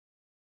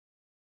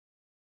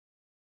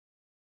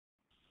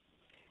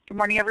Good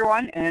morning,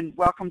 everyone, and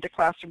welcome to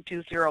Classroom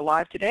 2.0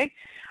 Live today.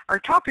 Our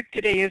topic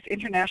today is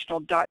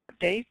International Dot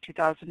Day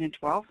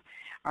 2012.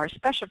 Our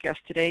special guest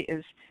today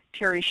is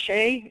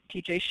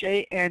TJ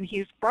Shay, and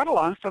he's brought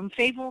along some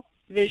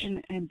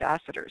Fablevision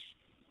Ambassadors.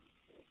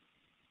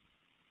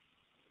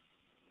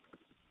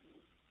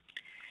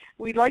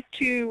 We'd like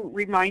to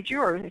remind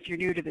you, or if you're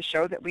new to the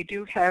show, that we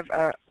do have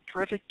a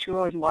terrific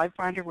tool in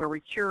LiveBinder where we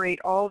curate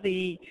all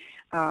the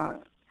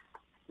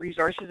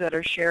resources that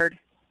are shared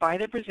by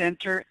the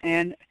presenter,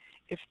 and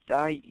if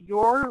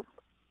your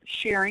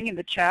sharing in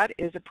the chat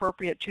is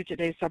appropriate to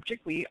today's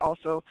subject, we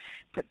also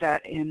put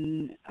that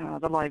in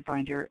the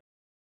LiveBinder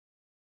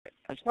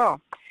as well.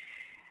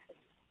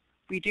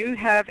 We do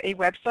have a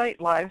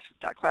website,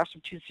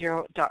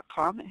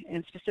 live.classroom20.com,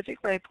 and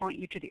specifically I point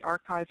you to the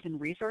Archives and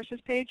Resources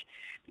page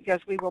because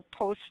we will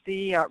post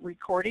the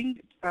recording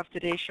of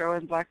today's show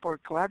in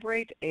Blackboard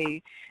Collaborate,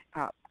 a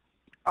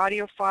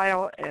audio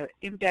file, an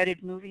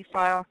embedded movie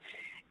file,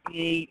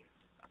 a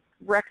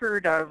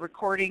record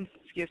recording,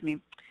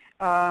 the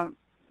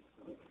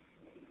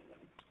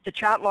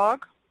chat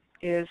log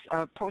is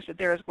posted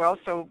there as well,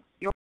 so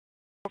you'll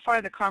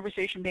find the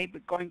conversation maybe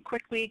going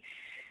quickly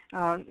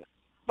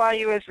by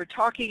you as we're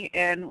talking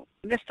and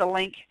missed a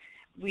link.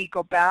 We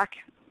go back,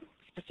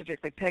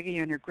 specifically Peggy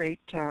and her great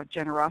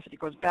generosity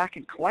goes back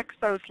and collects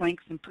those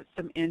links and puts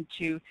them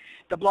into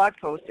the blog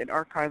post in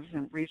Archives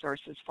and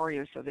Resources for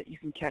you so that you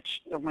can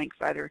catch the links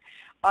either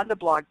on the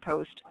blog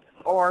post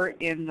or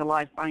in the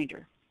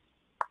LiveBinder.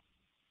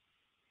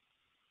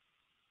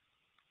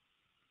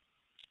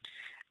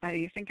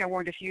 I think I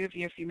warned a few of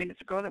you a few minutes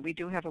ago that we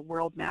do have a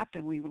world map,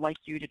 and we would like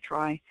you to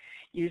try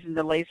using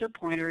the laser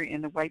pointer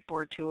in the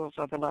whiteboard tools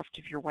on the left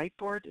of your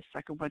whiteboard. The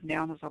second one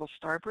down, those little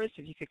starbursts.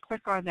 If you could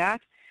click on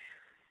that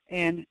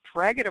and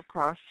drag it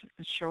across,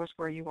 it shows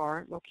where you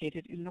are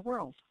located in the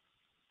world.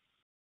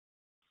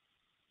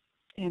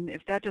 And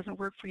if that doesn't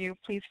work for you,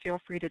 please feel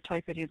free to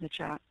type it in the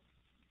chat.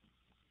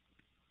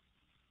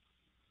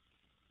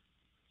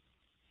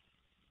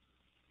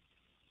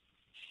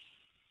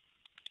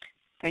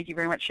 Thank you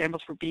very much,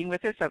 Shambles, for being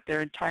with us out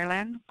there in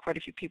Thailand. Quite a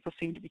few people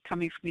seem to be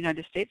coming from the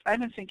United States.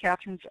 I'm in St.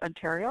 Catharines,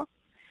 Ontario.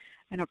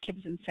 I know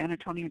Kim's in San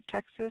Antonio,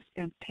 Texas,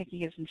 and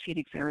Peggy is in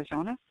Phoenix,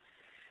 Arizona.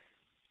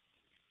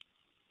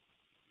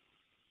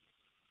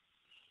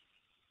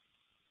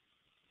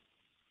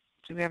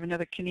 So we have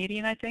another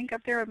Canadian, I think,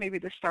 up there, or maybe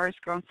the star's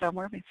gone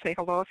somewhere. Maybe say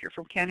hello if you're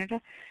from Canada.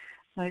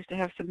 Nice to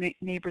have some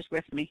neighbors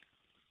with me.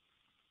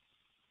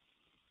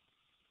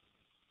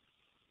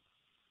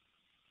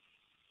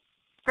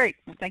 Great.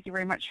 Well, thank you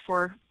very much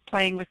for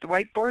playing with the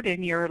whiteboard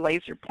and your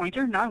laser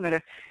pointer. Now I'm going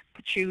to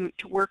put you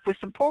to work with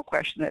some poll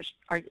questions that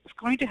are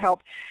going to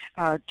help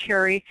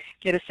Terry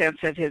get a sense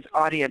of his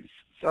audience.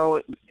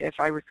 So if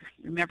I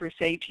remember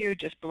saying to you,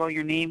 just below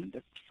your name,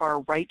 the far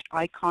right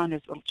icon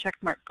is a little check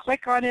mark.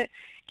 Click on it,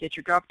 get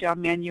your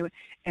drop-down menu,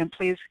 and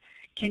please,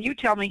 can you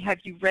tell me, have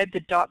you read the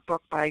Dot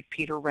Book by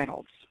Peter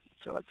Reynolds?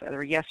 So it's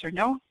either yes or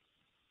no.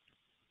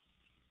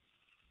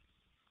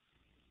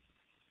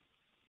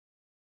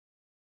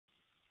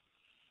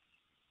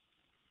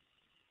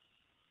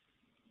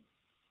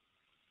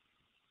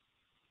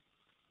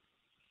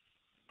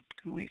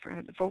 I'll wait for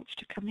the votes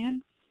to come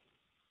in.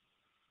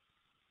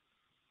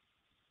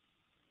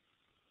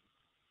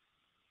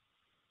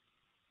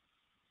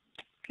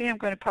 Okay, I'm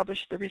going to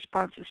publish the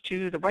responses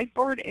to the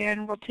whiteboard,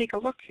 and we'll take a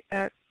look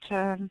at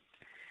the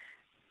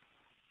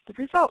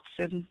results.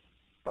 And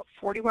about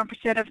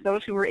 41% of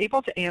those who were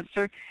able to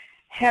answer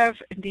have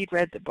indeed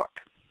read the book.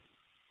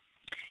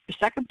 The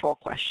second poll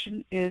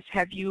question is,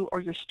 have you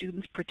or your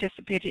students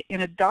participated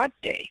in a Dot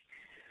Day?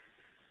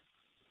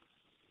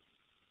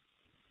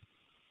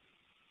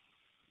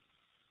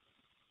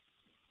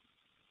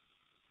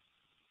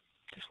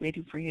 Just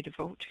waiting for you to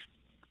vote.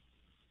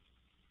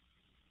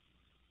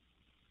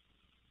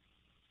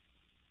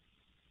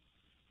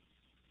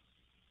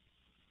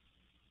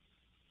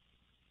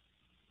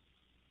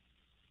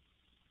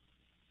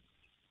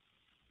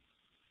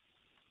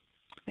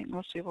 I think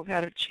most people have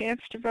had a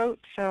chance to vote,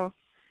 so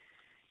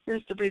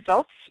here's the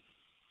results.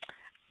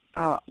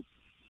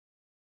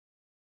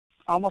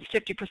 Almost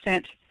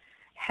 50%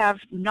 have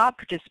not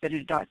participated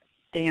in a Dot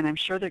Day, and I'm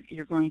sure that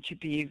you're going to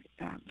be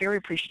very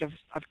appreciative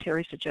of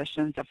Terry's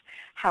suggestions of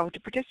how to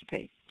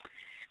participate.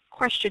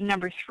 Question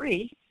number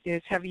 3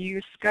 is, have you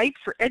used Skype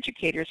for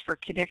educators for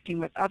connecting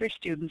with other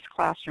students,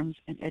 classrooms,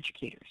 and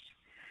educators?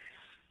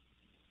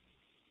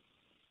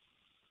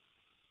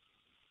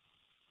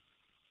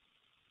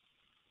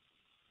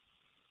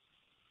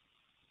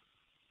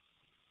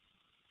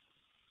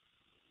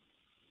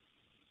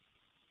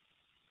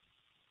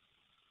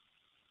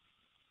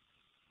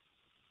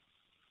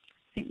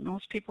 I think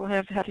most people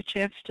have had a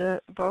chance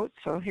to vote,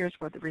 so here's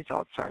what the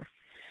results are.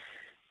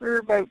 We're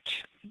about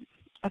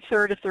a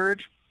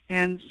third,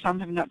 and some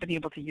have not been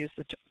able to use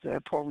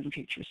the polling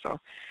feature. So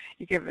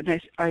you give a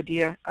nice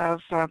idea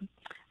of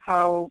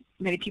how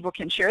many people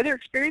can share their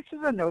experiences,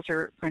 and those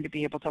are going to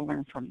be able to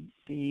learn from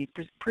the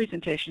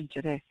presentation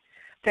today.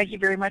 Thank you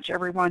very much,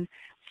 everyone,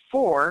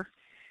 for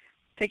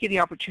taking the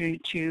opportunity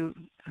to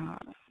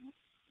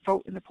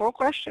vote in the poll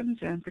questions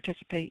and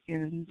participate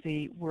in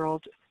the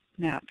World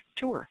Map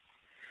Tour.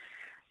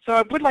 So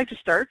I would like to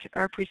start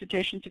our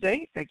presentation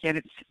today. Again,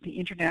 it's the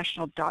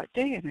International Dot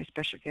Day, and my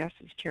special guest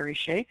is TJ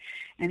Shay,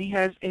 and he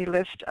has a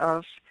list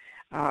of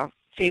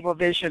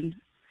Fablevision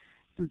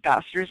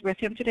ambassadors with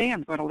him today.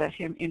 I'm going to let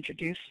him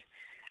introduce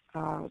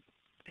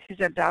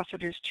his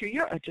ambassadors to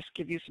you. I'll just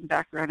give you some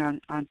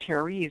background on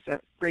Terry. He's a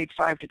grade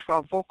 5 to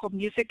 12 vocal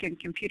music and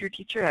computer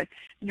teacher at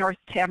North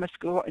Tama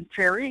School in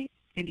Prairie,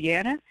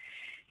 Indiana.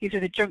 He's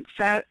an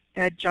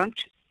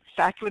adjunct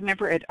faculty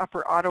member at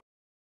Upper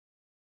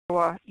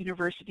Ottawa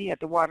University at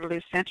the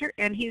Waterloo Center,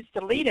 and he's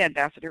the lead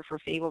ambassador for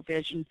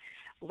Fablevision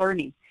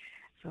Learning.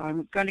 So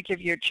I'm going to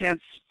give you a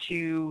chance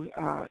to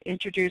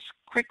introduce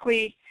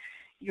quickly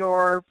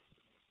your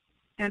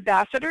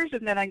ambassadors,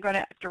 and then I'm going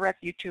to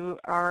direct you to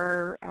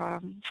our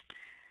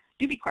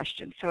newbie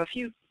questions. So if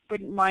you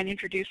wouldn't mind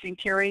introducing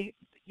Terry,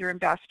 your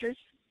ambassadors,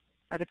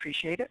 I'd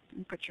appreciate it.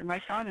 And put your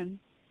mic on. And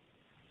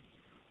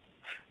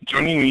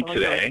joining me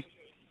today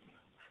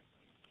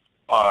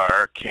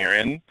are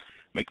Karen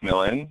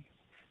McMillan,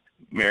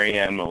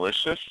 Marianne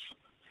Malicious,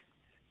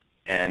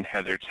 and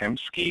Heather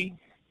Temsky.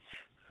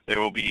 They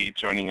will be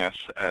joining us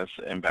as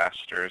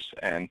ambassadors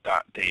and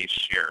Dot Day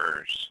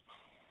sharers.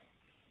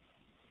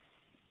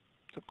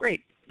 So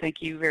great.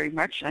 Thank you very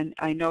much. And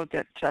I know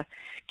that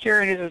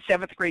Karen is a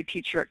 7th grade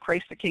teacher at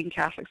Christ the King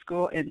Catholic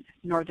School in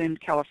Northern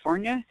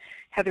California.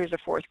 Heather is a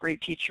 4th grade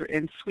teacher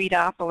in Sweet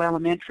Apple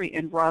Elementary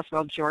in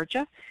Roswell,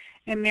 Georgia.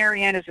 And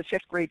Marianne is a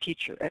 5th grade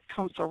teacher at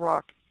Council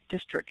Rock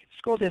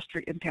School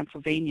District in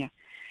Pennsylvania.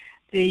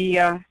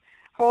 The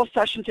whole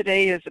session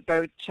today is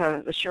about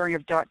the sharing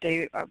of Dot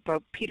Day,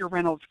 about Peter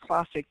Reynolds'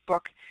 classic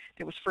book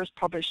that was first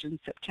published in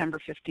September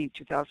 15,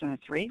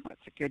 2003.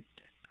 That's a good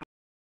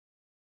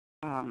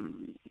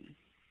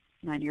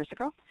 9 years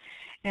ago.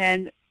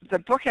 And the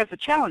book has a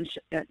challenge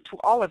to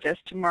all of us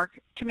to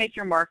make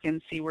your mark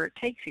and see where it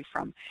takes you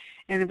from.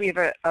 And we have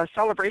a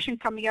celebration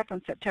coming up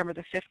on September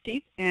the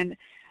 15th, and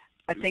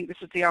I think this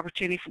is the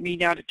opportunity for me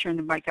now to turn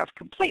the mic off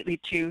completely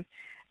to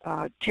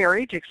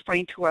Terry to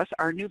explain to us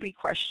our newbie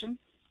question.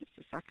 Just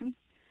a second.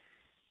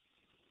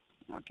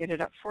 I'll get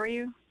it up for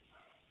you.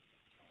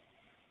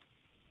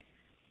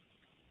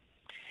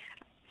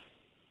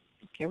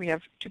 Okay, we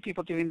have 2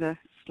 people doing the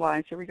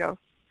slides. Here we go.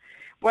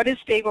 What is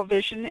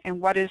Fablevision and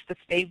what is the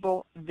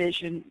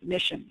Fablevision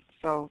mission?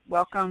 So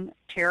welcome,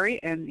 Terry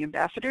and the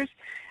ambassadors.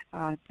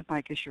 The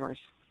mic is yours.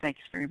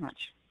 Thanks very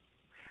much.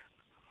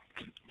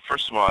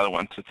 First of all, I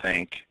want to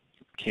thank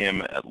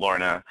Kim,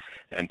 Lorna,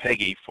 and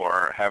Peggy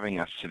for having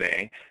us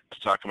today to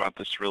talk about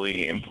this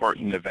really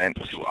important event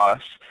to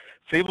us.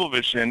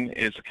 Fablevision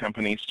is a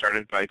company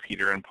started by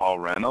Peter and Paul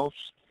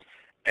Reynolds,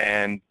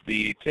 and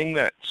the thing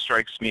that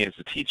strikes me as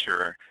a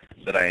teacher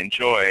that I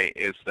enjoy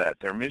is that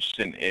their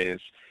mission is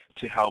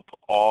to help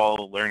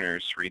all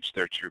learners reach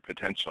their true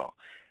potential.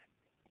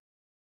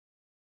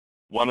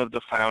 One of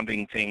the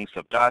founding things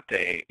of Dot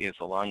Day is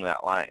along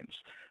that lines,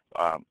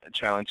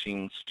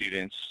 challenging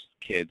students,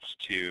 kids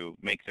to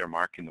make their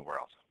mark in the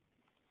world.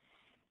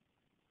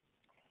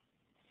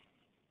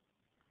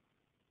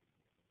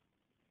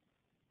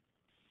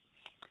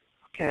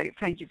 Okay,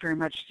 thank you very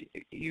much.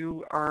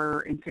 You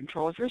are in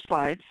control of your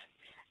slides,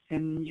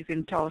 and you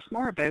can tell us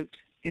more about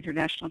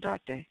International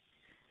Dot Day.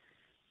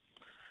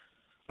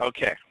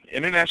 Okay,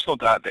 International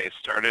Dot Day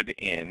started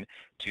in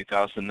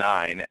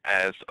 2009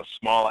 as a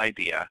small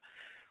idea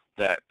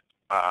that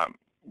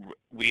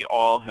we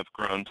all have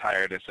grown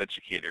tired as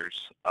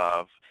educators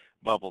of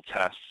bubble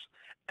tests,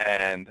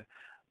 and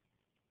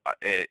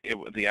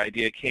the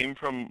idea came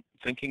from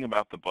thinking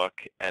about the book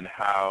and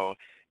how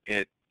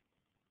it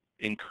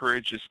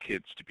encourages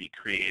kids to be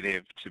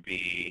creative, to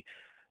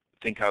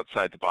think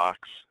outside the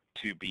box,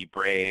 to be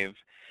brave,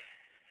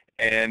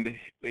 and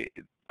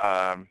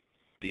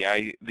the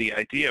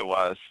idea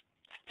was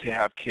to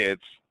have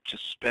kids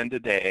just spend a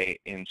day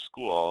in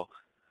school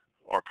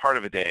or part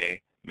of a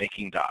day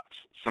making dots,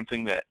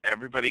 something that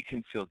everybody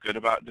can feel good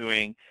about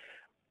doing,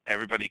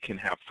 everybody can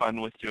have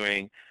fun with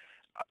doing.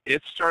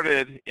 It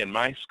started in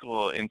my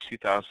school in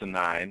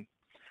 2009.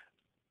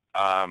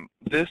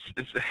 This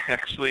is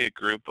actually a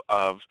group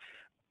of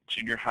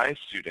junior high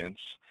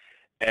students,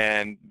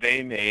 and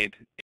they made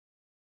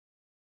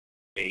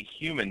a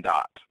human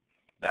dot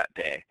that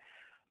day.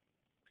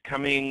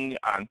 Coming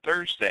on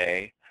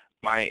Thursday,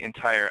 my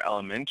entire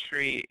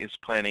elementary is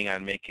planning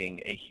on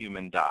making a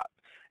human dot,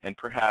 and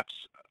perhaps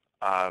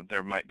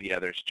there might be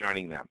others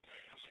joining them.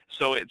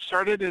 So it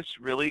started as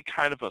really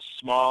kind of a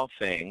small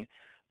thing.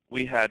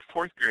 We had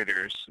 4th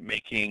graders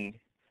making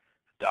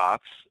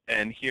dots,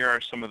 and here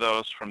are some of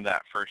those from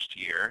that first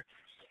year.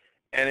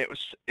 And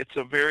it's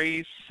a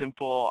very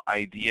simple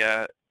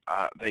idea.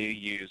 They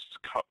used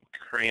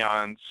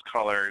crayons,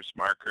 colors,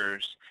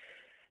 markers,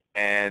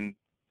 and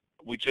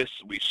we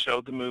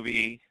showed the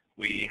movie.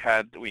 We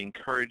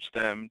encouraged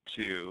them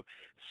to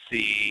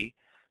see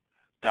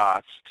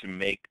dots, to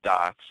make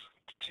dots,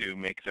 to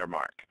make their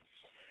mark.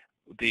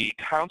 The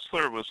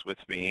counselor was with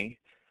me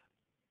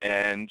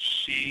and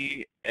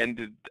she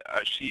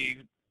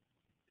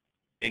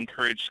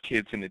encouraged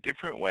kids in a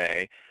different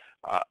way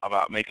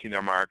about making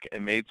their mark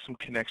and made some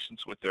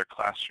connections with their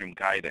classroom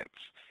guidance.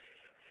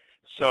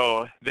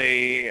 So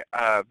this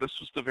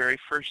was the very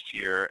first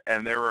year,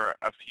 and there were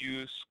a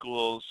few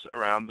schools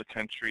around the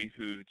country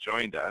who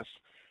joined us,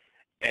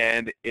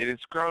 and it has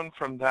grown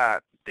from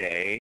that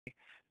day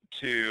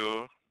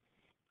to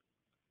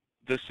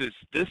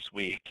this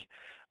week.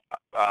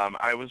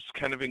 I was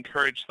kind of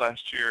encouraged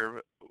last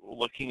year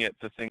looking at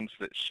the things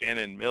that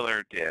Shannon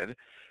Miller did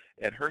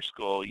at her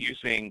school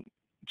using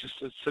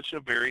just such a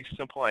very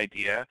simple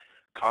idea: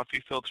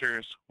 coffee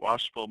filters,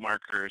 washable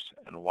markers,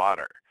 and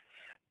water.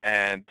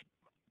 And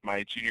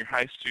my junior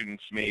high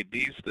students made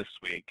these this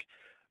week,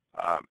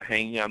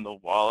 hanging on the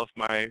wall of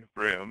my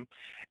room,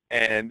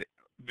 and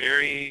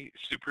very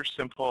super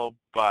simple,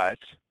 but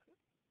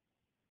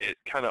it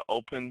kind of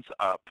opens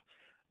up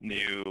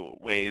new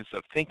ways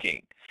of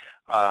thinking.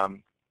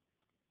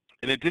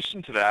 In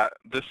addition to that,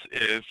 this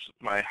is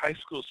my high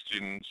school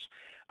students.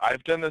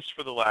 I've done this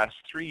for the last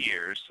 3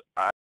 years.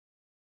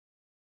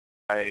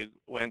 I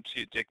went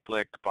to Dick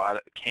Blick, bought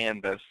a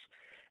canvas,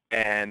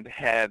 and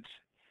had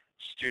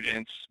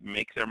students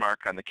make their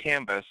mark on the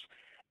canvas.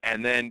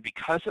 And then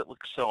because it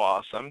looks so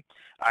awesome,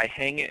 I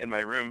hang it in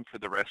my room for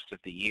the rest of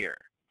the year.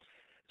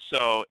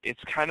 So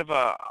it's kind of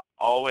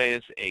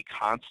always a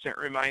constant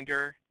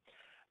reminder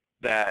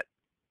that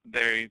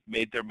they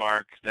made their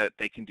mark, that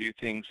they can do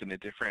things in a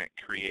different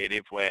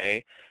creative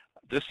way.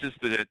 This is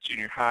the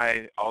junior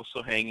high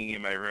also hanging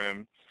in my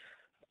room.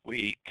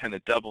 We kind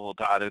of double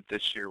dotted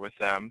this year with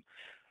them.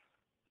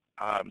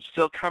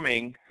 Still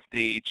coming,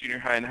 the junior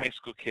high and high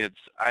school kids,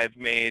 I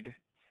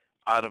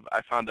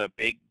found a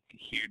big,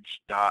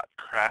 huge dot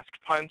craft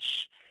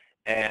punch,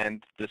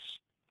 and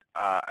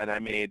I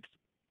made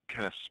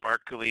kind of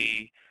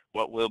sparkly,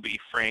 what will be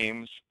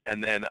frames,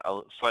 and then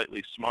a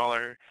slightly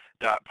smaller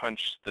dot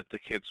punch that the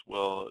kids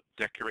will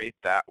decorate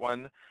that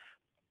one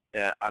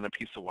on a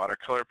piece of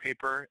watercolor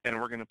paper, and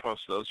we're going to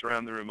post those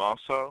around the room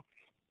also.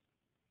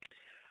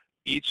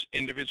 Each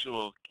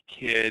individual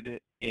kid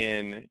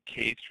in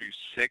K through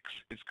 6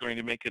 is going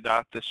to make a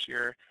dot this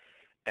year,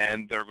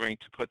 and they're going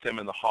to put them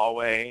in the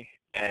hallway,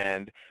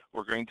 and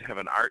we're going to have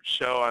an art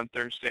show on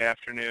Thursday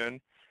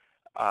afternoon.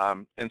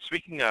 And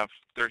speaking of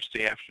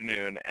Thursday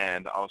afternoon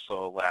and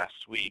also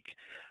last week,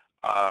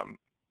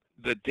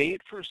 the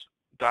date for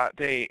Dot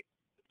Day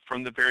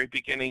from the very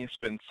beginning has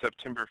been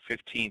September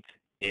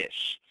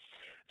 15th-ish.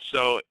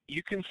 So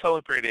you can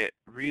celebrate it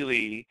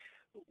really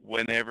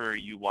whenever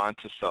you want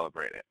to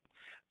celebrate it.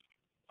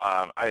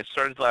 I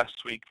started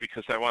last week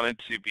because I wanted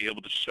to be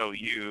able to show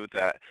you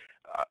that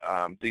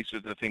these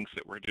are the things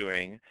that we're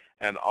doing,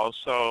 and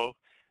also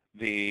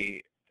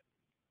we'll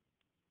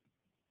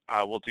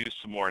do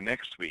some more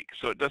next week.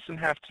 So it doesn't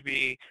have to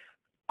be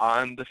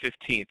on the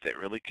 15th. It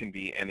really can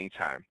be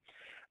anytime.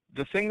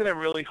 The thing that I'm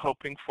really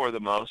hoping for the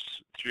most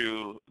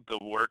through the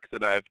work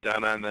that I've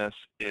done on this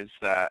is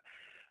that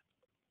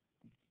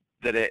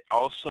it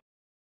also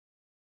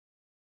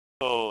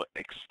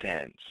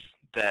extends,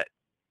 that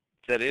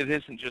it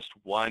isn't just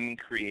one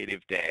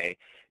creative day,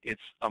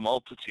 it's a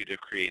multitude of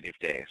creative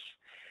days.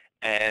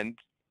 And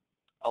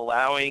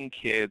allowing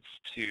kids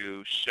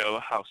to show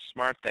how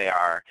smart they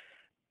are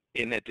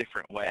in a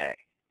different way.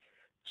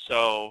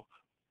 So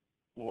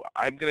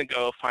I'm going to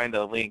go find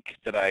a link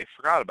that I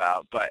forgot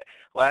about, but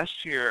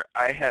last year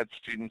I had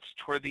students,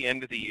 toward the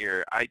end of the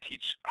year, I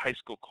teach high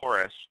school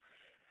chorus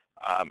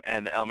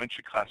and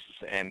elementary classes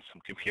and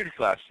some computer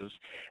classes,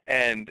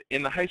 and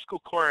in the high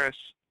school chorus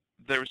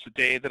there was a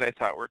day that I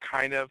thought were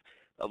kind of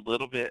a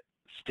little bit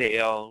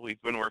stale.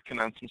 We've been working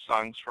on some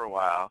songs for a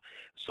while,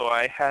 so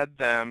I had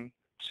the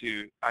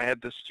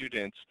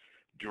students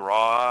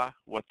draw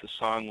what the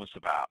song was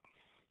about.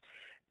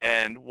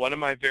 And one of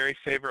my very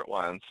favorite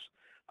ones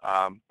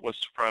was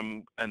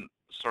from a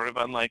sort of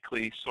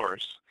unlikely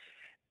source.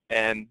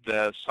 And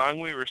the song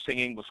we were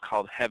singing was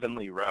called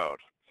Heavenly Road.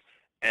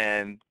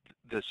 And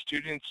the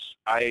students,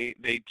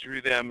 they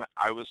drew them.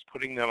 I was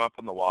putting them up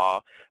on the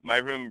wall. My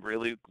room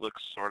really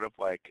looks sort of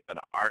like an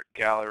art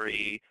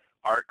gallery,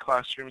 art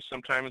classroom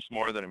sometimes,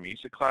 more than a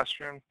music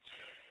classroom.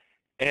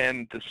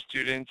 And the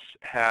students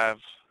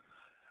have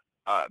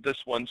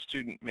this one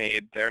student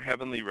made their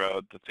heavenly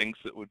road, the things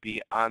that would be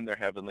on their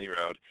heavenly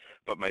road.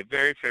 But my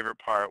very favorite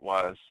part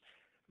was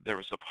there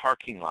was a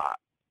parking lot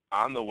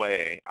on the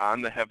way,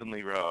 on the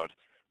heavenly road,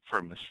 for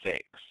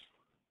mistakes.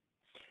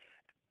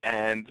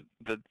 And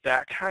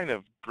that kind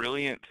of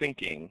brilliant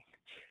thinking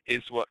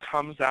is what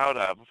comes out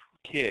of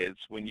kids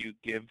when you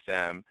give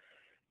them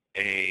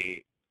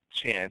a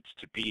chance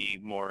to be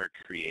more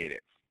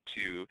creative,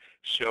 to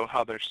show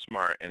how they're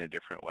smart in a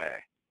different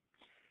way.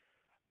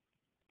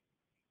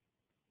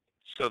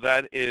 So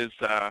that's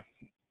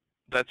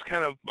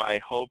kind of my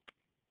hope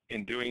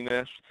in doing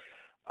this.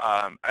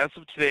 As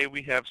of today,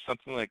 we have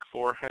something like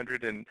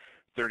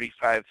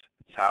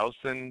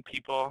 435,000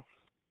 people,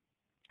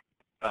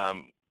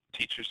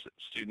 teachers,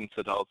 students,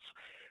 adults,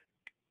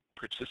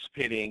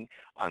 participating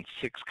on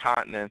 6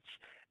 continents.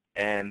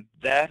 And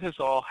that has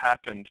all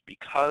happened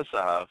because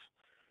of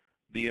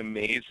the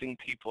amazing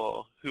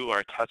people who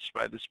are touched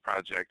by this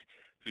project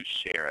who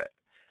share it.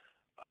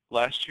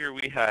 Last year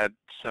we had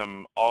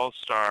some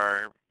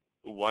all-star,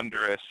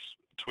 wondrous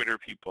Twitter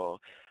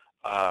people.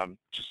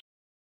 Just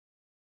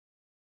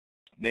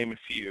name a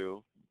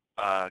few.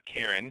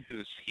 Karen,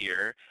 who's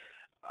here,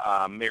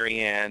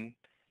 Marianne,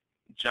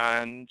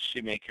 John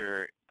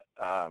Shoemaker,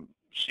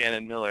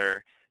 Shannon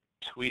Miller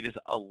tweeted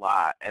a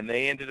lot, and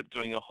they ended up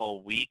doing a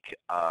whole week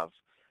of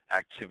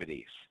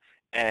activities.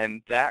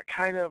 And that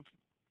kind of,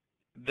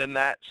 then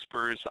that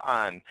spurs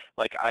on.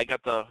 Like I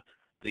got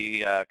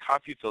the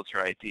coffee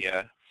filter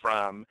idea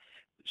from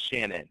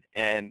Shannon,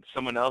 and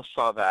someone else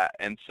saw that.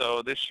 And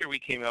so this year we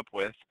came up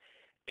with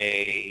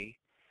a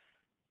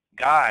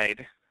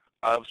guide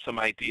of some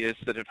ideas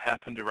that have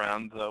happened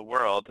around the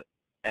world.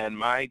 And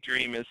my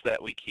dream is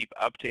that we keep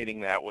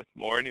updating that with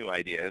more new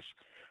ideas.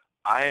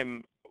 I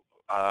am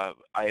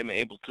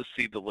able to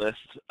see the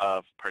list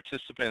of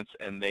participants,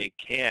 and they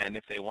can,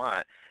 if they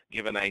want,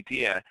 give an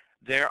idea.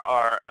 There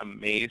are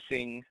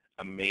amazing,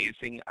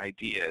 amazing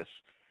ideas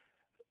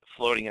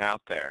floating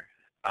out there.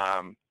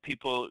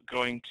 People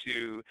going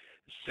to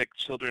sick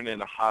children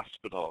in a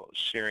hospital,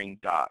 sharing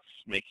dots,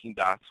 making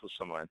dots with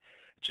someone.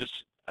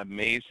 Just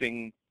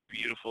amazing,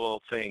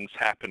 beautiful things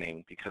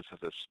happening because of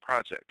this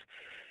project.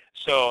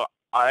 So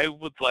I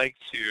would like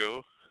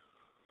to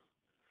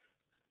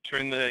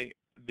turn the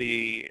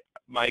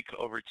mic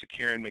over to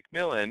Karen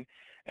McMillan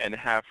and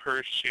have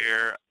her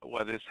share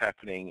what is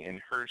happening in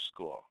her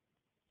school.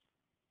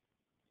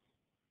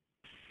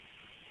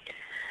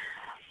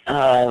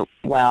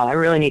 Wow, I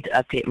really need to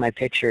update my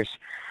pictures.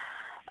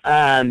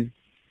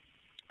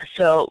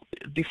 So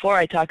before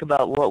I talk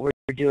about what we're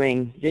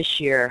doing this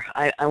year,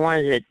 I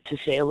wanted to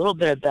say a little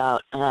bit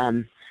about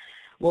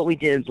what we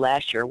did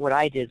last year, what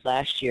I did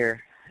last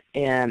year.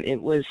 And it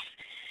was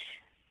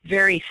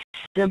very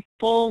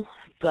simple,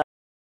 but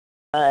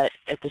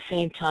at the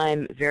same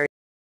time very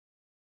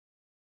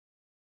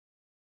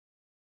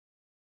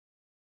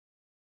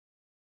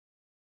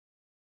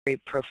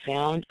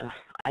profound.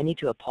 I need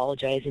to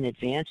apologize in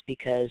advance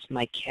because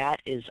my cat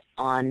is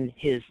on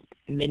his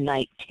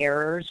midnight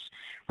terrors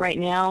right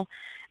now,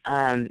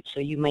 so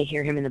you may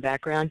hear him in the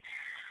background.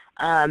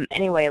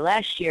 Anyway,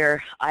 last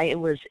year I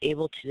was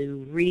able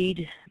to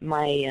read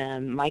my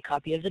my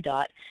copy of the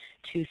dot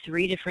to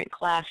 3 different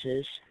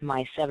classes: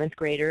 my 7th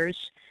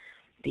graders,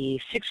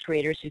 the 6th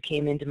graders who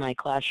came into my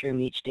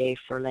classroom each day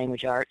for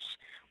language arts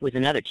with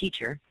another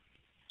teacher,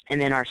 and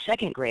then our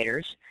 2nd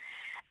graders.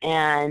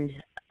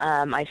 And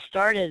I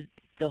started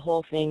the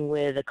whole thing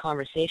with a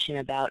conversation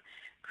about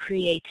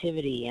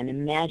creativity and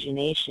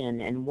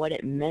imagination and what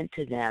it meant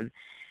to them.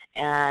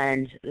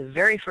 And the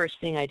very first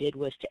thing I did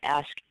was to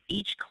ask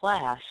each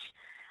class,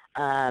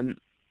 do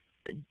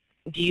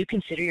you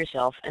consider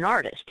yourself an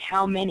artist?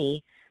 How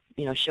many,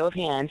 show of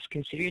hands,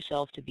 consider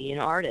yourself to be an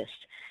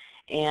artist?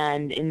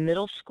 And in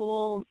middle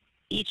school,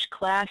 each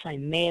class I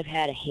may have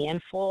had a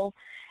handful,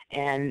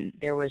 and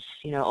there was,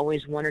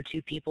 always 1 or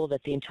 2 people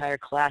that the entire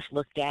class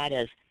looked at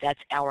as,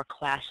 that's our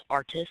class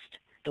artist,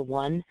 the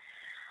one.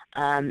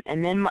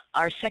 And then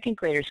our 2nd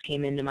graders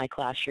came into my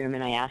classroom,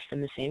 and I asked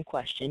them the same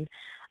question.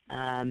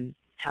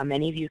 How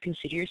many of you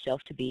consider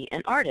yourself to be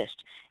an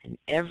artist? And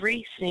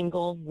every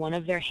single one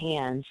of their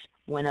hands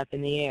went up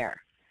in the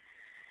air.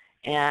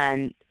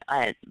 And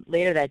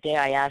later that day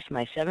I asked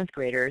my 7th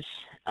graders,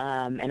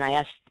 and I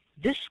asked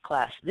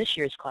this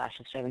year's class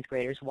of 7th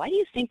graders, why do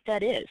you think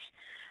that is?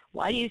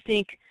 Why do you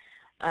think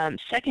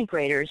 2nd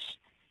graders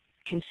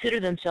consider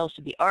themselves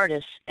to be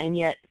artists and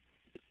yet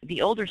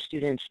the older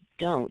students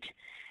don't?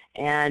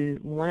 And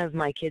one of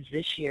my kids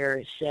this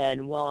year said,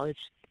 well,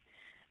 it's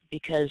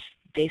because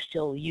they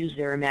still use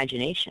their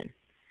imagination.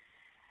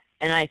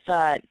 And I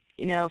thought,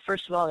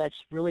 first of all,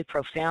 that's really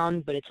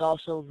profound, but it's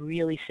also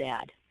really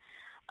sad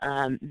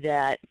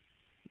that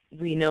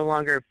we no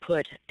longer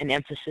put an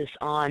emphasis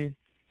on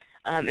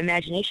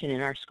imagination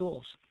in our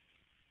schools.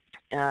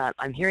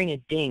 I'm hearing a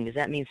ding. Does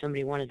that mean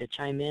somebody wanted to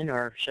chime in,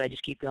 or should I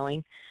just keep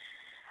going?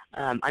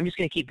 I'm just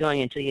going to keep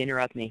going until you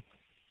interrupt me.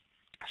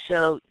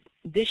 So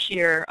this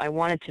year I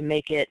wanted to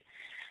make it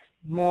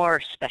more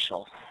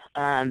special,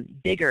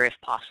 bigger if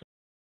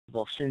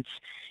possible, since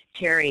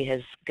Terry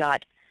has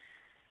got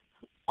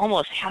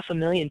almost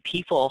 500,000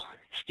 people,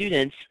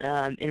 students,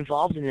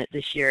 involved in it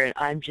this year, and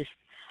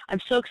I'm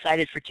so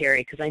excited for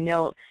Terry because I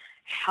know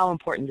how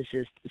important this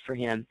is for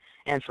him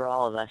and for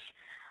all of us.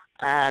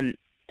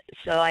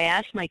 So I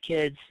asked my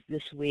kids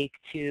this week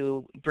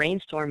to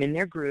brainstorm in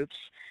their groups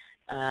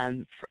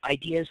for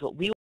ideas what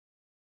we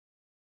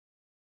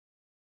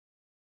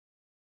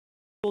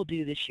will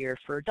do this year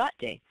for Dot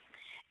Day.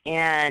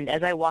 And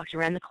as I walked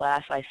around the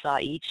class, I saw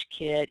each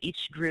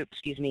group,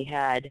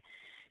 had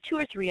 2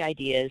 or 3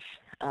 ideas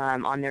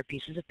on their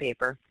pieces of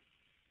paper.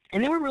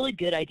 And they were really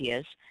good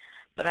ideas.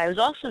 But I was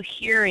also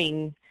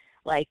hearing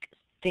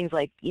things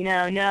like,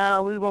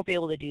 no, we won't be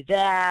able to do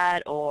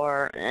that,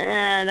 or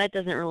that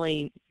doesn't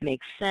really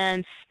make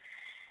sense.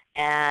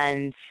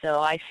 And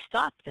so I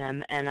stopped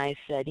them and I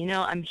said, you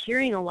know, I'm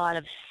hearing a lot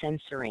of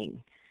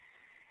censoring.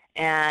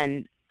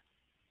 And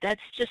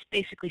that's just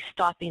basically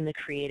stopping the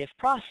creative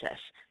process.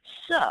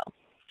 So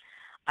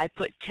I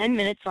put 10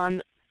 minutes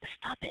on,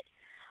 stop it.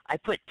 I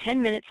put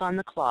 10 minutes on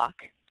the clock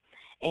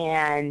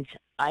and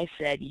I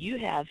said, you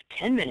have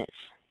 10 minutes.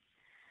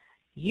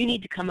 You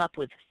need to come up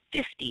with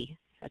 50,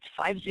 that's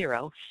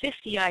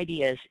 50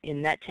 ideas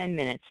in that 10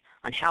 minutes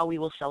on how we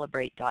will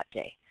celebrate Dot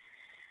Day.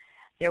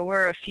 There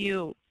were a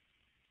few,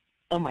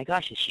 oh my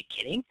gosh, is she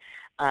kidding?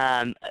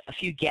 A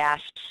few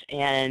gasps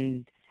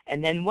and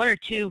then one or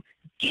two,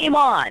 game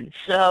on.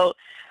 So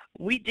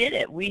we did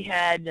it. We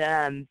had,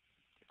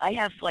 I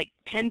have like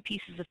 10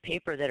 pieces of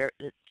paper that are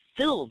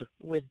filled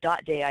with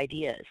Dot Day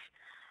ideas.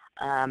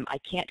 I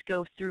can't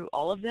go through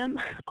all of them,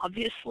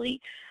 obviously,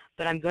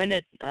 but I'm going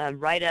to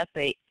write up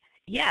a,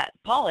 yeah,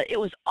 Paula, it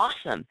was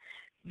awesome.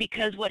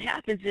 Because what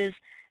happens is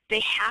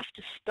they have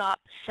to stop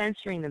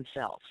censoring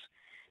themselves.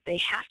 They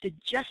have to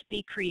just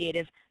be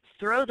creative,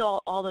 throw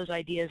all those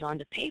ideas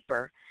onto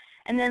paper,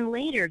 and then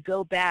later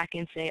go back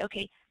and say,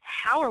 okay,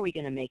 how are we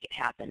going to make it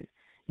happen?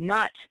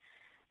 Not,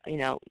 you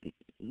know,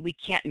 we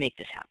can't make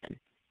this happen.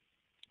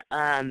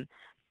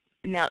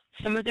 Now,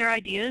 some of their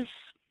ideas,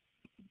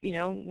 you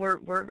know,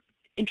 were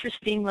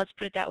interesting, let's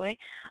put it that way.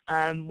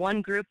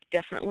 One group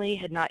definitely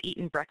had not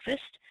eaten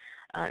breakfast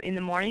in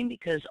the morning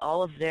because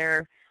all of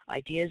their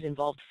ideas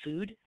involved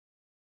food.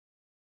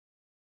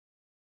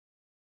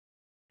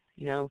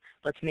 You know,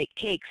 let's make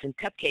cakes and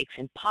cupcakes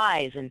and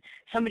pies, and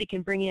somebody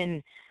can bring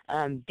in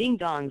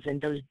ding-dongs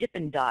and those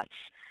Dippin' Dots.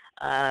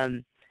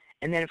 And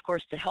then, of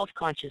course, the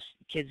health-conscious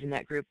kids in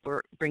that group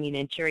were bringing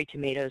in cherry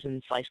tomatoes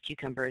and sliced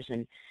cucumbers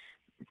and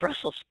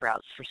Brussels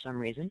sprouts for some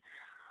reason.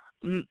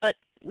 But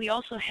we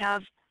also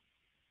have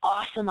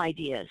awesome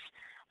ideas,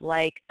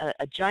 like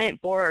a giant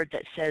board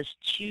that says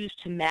 "Choose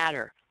to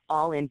Matter,"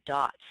 all in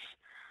dots.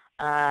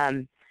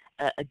 A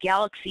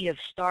galaxy of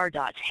star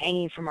dots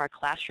hanging from our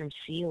classroom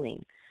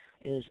ceiling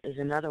is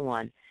another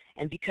one.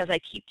 And because I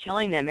keep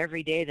telling them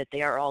every day that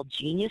they are all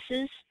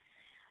geniuses,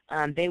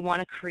 they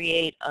want to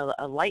create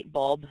a light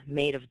bulb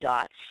made of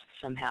dots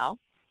somehow.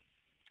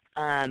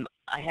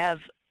 I have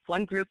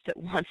one group that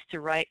wants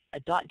to write a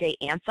Dot Day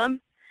anthem,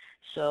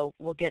 so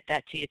we'll get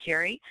that to you,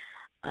 Terry.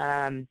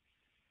 And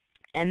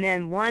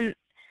then one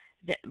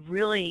that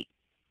really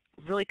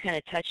kind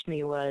of touched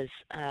me was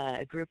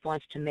a group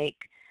wants to make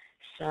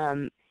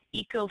some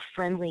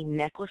eco-friendly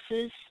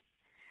necklaces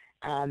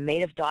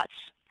made of dots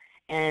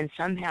and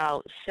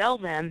somehow sell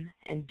them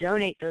and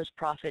donate those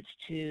profits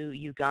to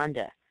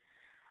Uganda,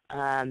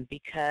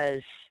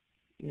 because,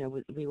 you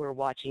know, we were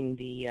watching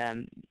the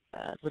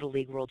Little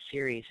League World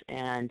Series,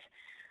 and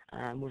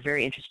we're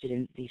very interested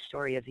in the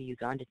story of the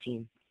Uganda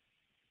team.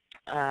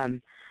 I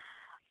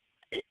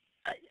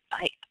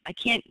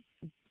can't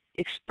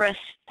express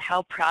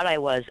how proud I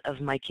was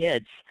of my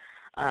kids.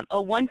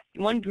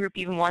 One group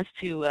even wants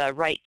to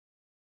write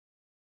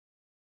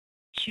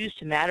 "Choose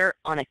to Matter"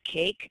 on a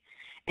cake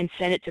and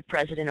send it to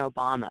President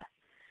Obama.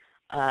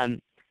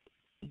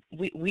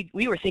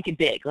 We were thinking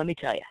big, let me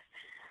tell you.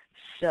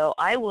 So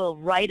I will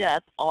write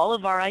up all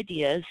of our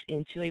ideas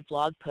into a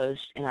blog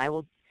post, and I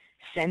will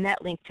send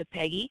that link to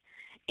Peggy,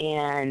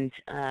 and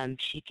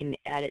she can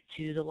add it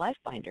to the Life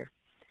Binder.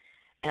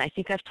 And I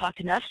think I've talked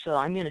enough, so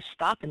I'm going to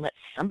stop and let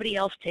somebody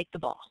else take the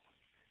ball.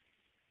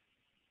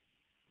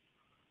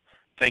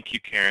 Thank you,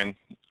 Karen.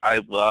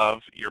 I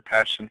love your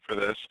passion for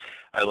this.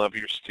 I love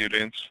your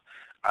students.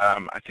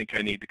 I think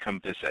I need to come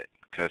visit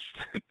because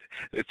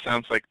it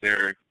sounds like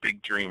they're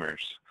big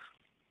dreamers.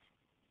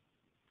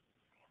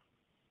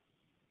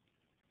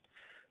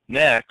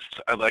 Next,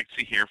 I'd like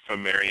to hear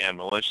from Marianne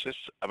Malicious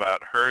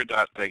about her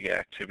Dot Day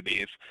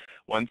activities.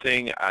 One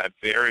thing I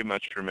very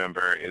much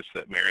remember is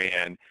that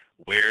Marianne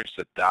wears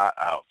the dot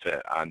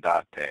outfit on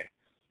Dot Day.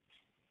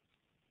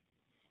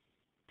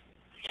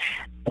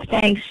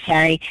 Thanks,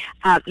 Terry.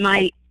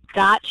 My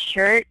dot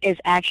shirt is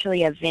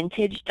actually a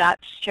vintage dot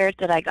shirt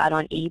that I got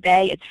on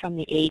eBay. It's from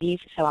the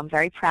 80s, so I'm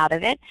very proud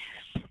of it.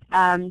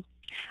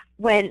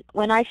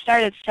 When I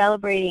started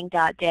celebrating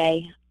Dot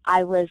Day,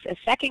 I was a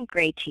second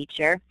grade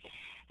teacher,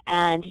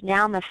 and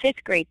now I'm a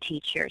fifth grade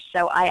teacher.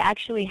 So I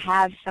actually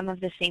have some of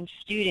the same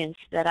students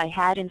that I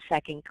had in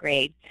second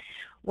grade.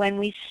 When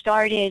we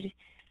started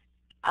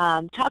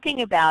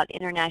talking about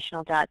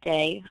International Dot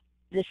Day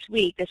this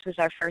week, this was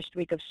our first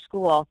week of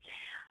school,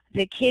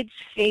 the kids'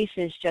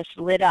 faces just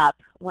lit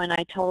up when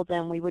I told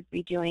them we would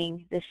be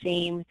doing the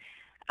same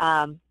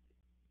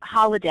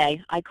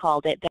holiday, I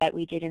called it, that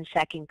we did in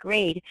second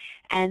grade,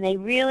 and they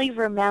really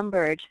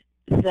remembered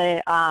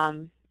the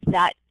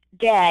that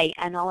day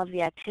and all of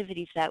the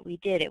activities that we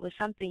did. It was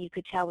something you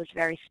could tell was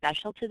very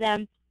special to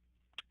them,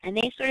 and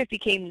they sort of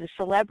became the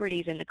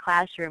celebrities in the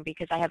classroom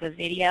because I have a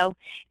video.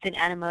 It's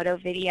an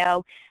Animoto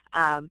video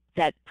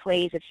that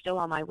plays. It's still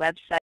on my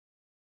website,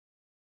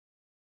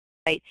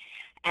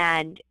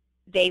 and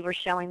they were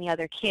showing the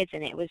other kids,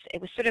 and it was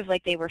sort of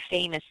like they were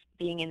famous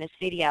being in this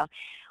video.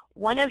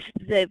 One of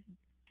the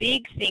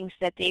big things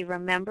that they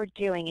remember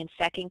doing in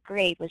second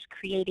grade was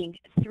creating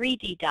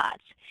 3D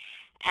dots.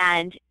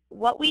 And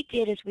what we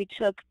did is we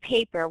took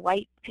paper,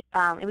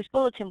 it was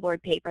bulletin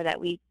board paper that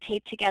we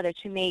taped together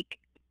to make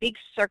big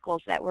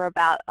circles that were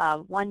about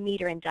 1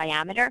 meter in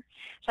diameter.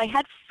 So I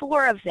had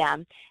 4 of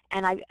them,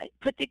 and I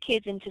put the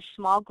kids into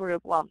small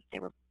group. Well, they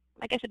were,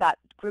 I guess, about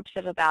groups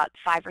of about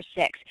 5 or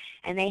 6,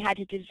 and they had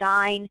to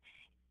design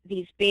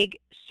these big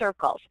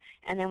circles.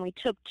 And then we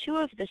took 2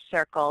 of the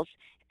circles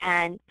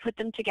and put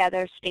them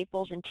together,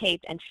 staples and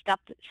tape, and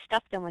stuffed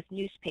them with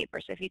newspaper.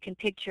 So if you can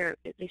picture,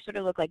 they sort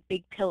of look like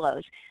big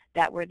pillows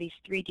that were these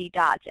 3D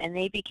dots, and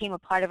they became a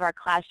part of our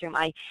classroom.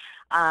 I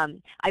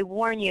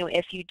warn you,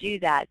 if you do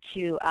that,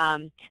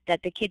 that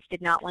the kids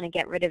did not want to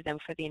get rid of them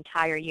for the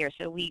entire year.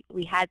 So we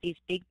had these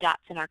big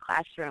dots in our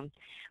classroom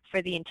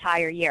for the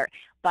entire year.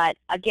 But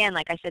again,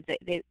 like I said,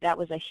 that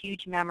was a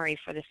huge memory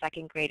for the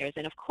second graders.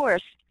 And of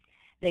course,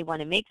 they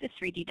want to make the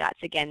 3D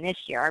dots again this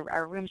year.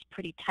 Our room's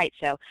pretty tight,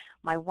 so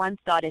my one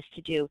thought is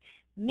to do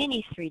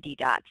mini 3D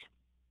dots.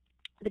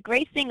 The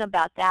great thing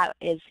about that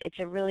is it's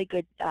a really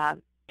good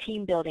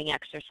team building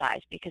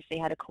exercise because they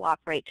had to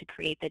cooperate to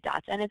create the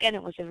dots. And again,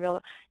 it was a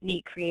real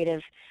neat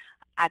creative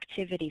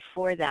activity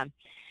for them.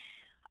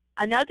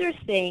 Another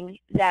thing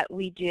that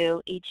we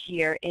do each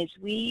year is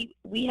we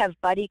have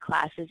buddy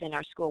classes in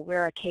our school.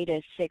 We're a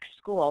K-6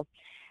 school.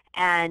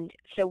 And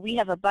so we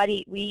have a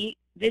buddy,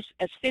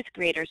 as 5th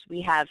graders,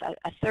 we have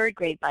a 3rd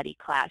grade buddy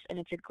class, and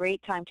it's a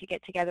great time to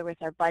get together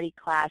with our buddy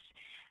class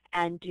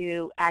and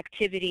do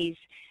activities.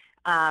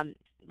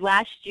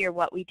 Last year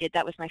what we did,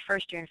 that was my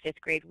first year in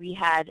 5th grade, we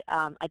had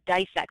a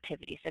dice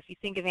activity. So if you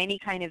think of any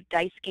kind of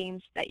dice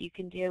games that you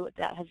can do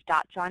that has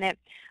dots on it,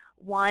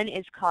 one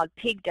is called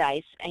Pig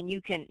Dice, and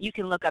you can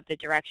look up the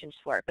directions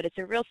for it, but it's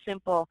a real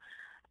simple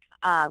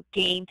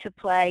game to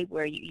play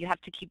where you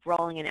have to keep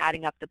rolling and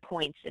adding up the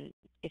points, and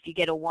if you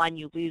get a 1,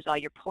 you lose all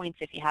your points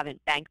if you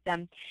haven't banked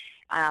them.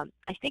 I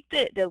think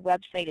the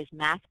website is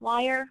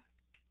mathwire.com,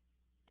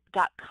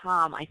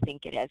 I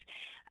think it is,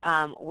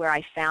 where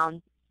I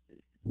found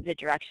the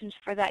directions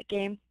for that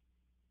game.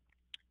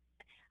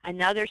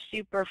 Another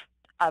super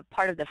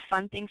part of the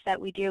fun things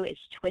that we do is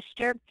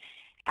Twister.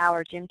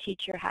 Our gym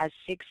teacher has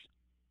 6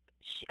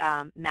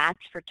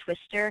 mats for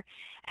Twister,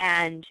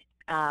 and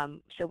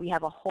so we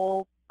have a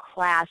whole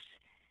class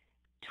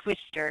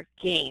Twister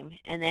game,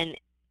 and then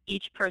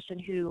each person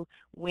who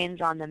wins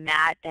on the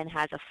mat then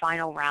has a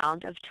final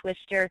round of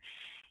Twister.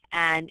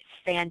 And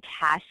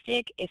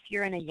fantastic, if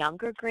you're in a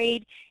younger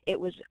grade, it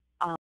was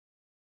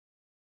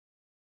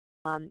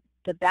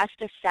the best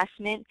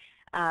assessment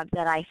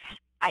that I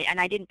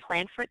didn't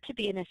plan for it to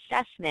be an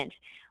assessment,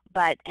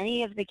 but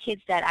any of the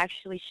kids that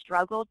actually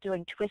struggled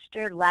doing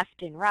Twister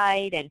left and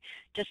right and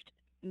just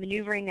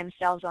maneuvering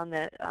themselves on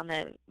the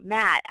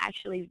mat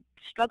actually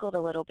struggled a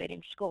little bit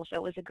in school. So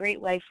it was a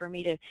great way for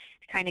me to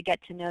kind of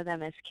get to know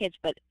them as kids,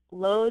 but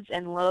loads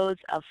and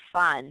loads of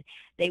fun.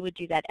 They would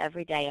do that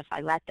every day if I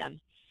let them.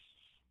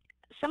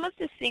 Some of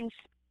the things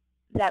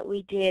that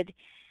we did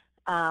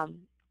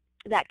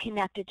that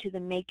connected to the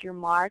Make Your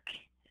Mark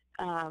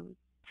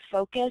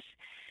focus,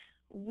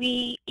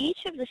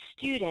 each of the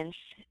students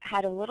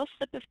had a little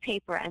slip of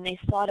paper, and they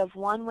thought of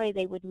one way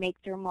they would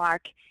make their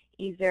mark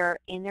either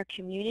in their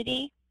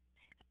community,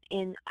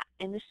 in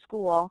the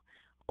school,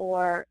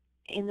 or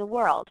in the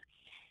world.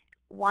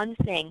 One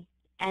thing.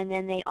 And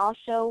then they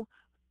also,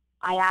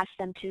 I asked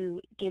them to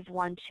give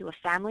one to a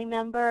family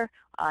member,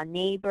 a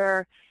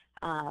neighbor,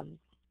 someone,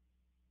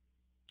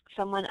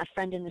 a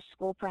friend in the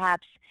school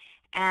perhaps,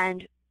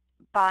 and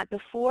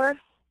before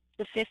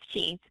the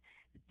 15th,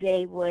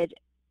 they would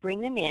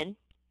bring them in,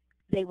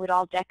 they would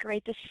all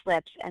decorate the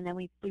slips, and then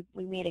we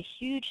made a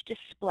huge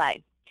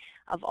display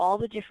of all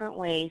the different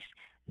ways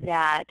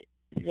that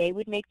they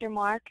would make their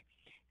mark.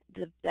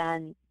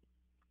 Then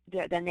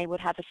they would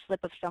have a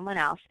slip of someone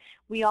else.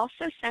 We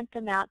also sent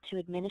them out to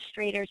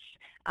administrators,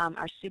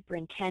 our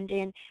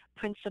superintendent,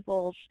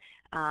 principals,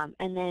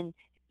 and then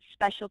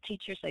special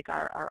teachers like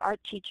our art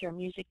teacher, our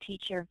music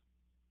teacher,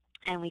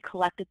 and we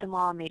collected them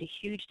all and made a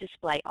huge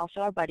display,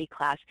 also our buddy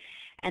class.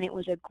 And it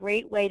was a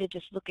great way to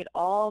just look at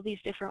all these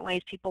different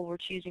ways people were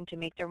choosing to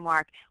make their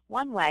mark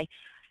one way.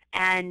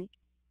 And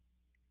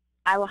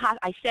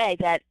I say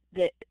that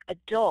the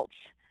adults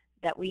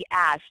that we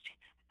asked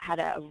had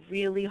a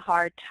really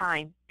hard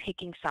time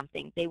picking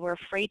something. They were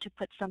afraid to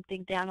put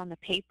something down on the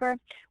paper,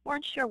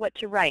 weren't sure what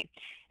to write.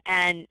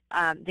 And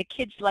the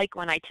kids like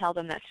when I tell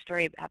them that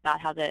story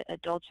about how the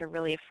adults are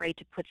really afraid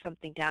to put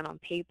something down on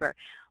paper.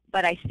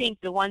 But I think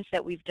the ones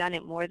that we've done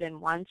it more than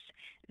once,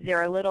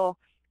 they're a little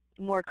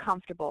more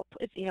comfortable.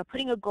 You know,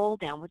 putting a goal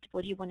down,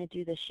 what do you want to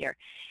do this year?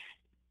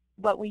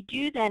 What we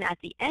do then at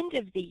the end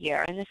of the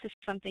year, and this is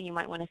something you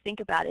might want to think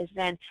about, is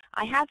then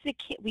I have the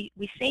kid, we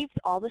saved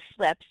all the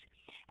slips,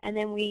 and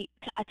then we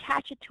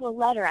attach it to a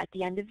letter at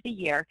the end of the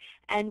year,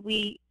 and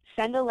we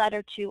send a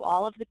letter to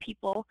all of the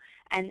people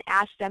and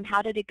ask them,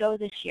 how did it go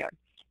this year?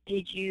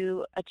 Did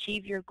you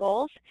achieve your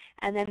goals?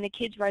 And then the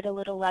kids write a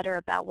little letter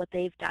about what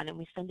they've done, and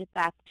we send it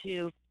back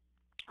to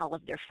all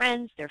of their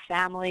friends, their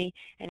family,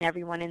 and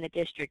everyone in the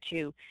district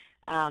who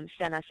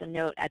sent us a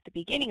note at the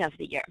beginning of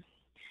the year.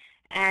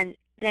 And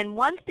then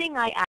one thing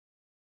I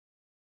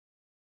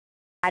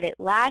added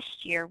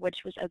last year,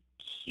 which was a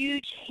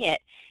huge hit,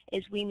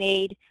 is we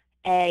made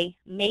a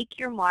Make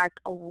Your Mark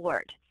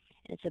award.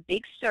 And it's a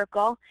big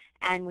circle,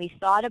 and we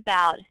thought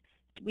about,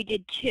 we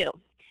did two.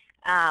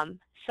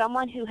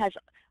 Someone who has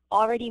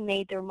already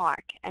made their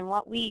mark, and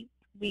what we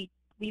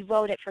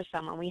voted for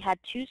someone. We had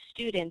two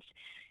students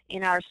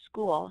in our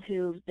school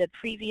who the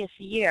previous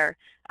year,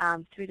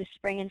 through the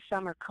spring and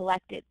summer,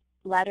 collected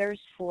letters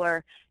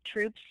for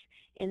troops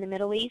in the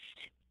Middle East.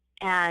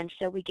 And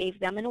so we gave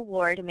them an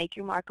award, a Make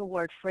Your Mark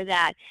award for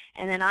that.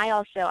 And then I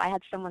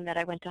had someone that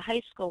I went to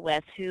high school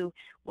with who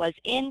was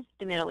in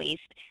the Middle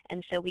East,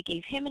 and so we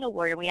gave him an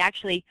award. And we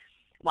actually,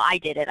 well, I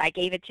did it. I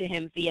gave it to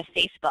him via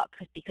Facebook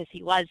because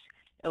he was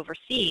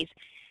overseas,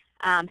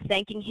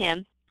 thanking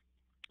him.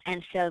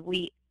 And so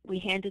we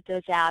handed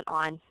those out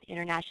on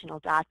International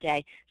Dot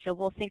Day. So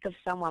we'll think of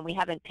someone we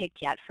haven't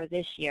picked yet for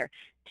this year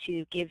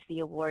to give the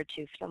award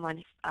to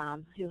someone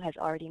who has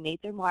already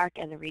made their mark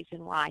and the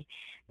reason why.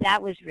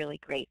 That was really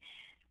great.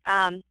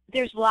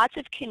 There's lots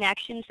of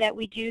connections that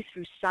we do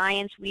through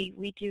science.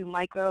 We do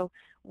micro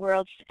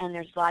worlds, and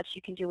there's lots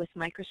you can do with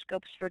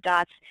microscopes for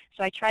dots.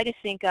 So I try to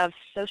think of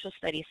social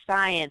studies,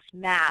 science,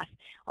 math,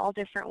 all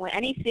different ones.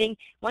 Anything,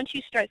 once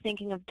you start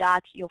thinking of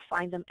dots, you'll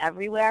find them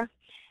everywhere.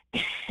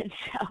 And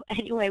so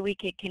any way we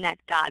could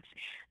connect dots,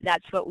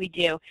 that's what we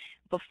do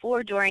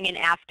before, during, and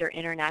after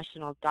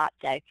International Dot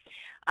Day.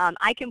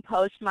 I can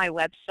post my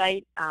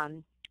website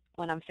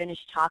when I'm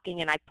finished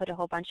talking, and I put a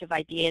whole bunch of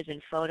ideas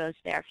and photos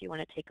there if you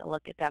want to take a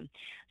look at them.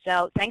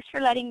 So thanks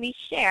for letting me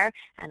share,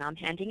 and I'm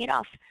handing it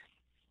off.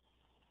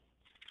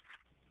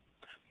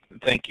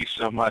 Thank you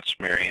so much,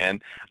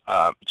 Marianne.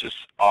 Just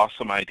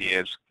awesome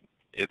ideas.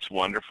 It's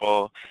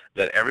wonderful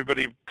that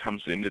everybody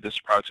comes into this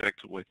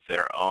project with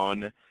their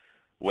own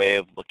way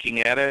of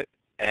looking at it,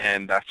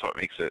 and that's what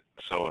makes it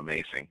so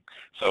amazing.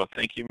 So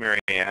thank you,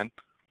 Marianne.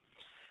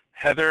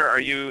 Heather, are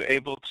you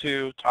able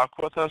to talk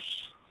with us?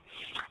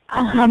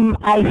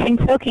 I think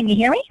so. Can you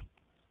hear me?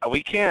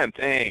 We can,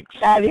 thanks.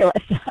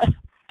 Fabulous.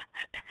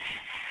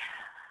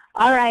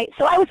 All right,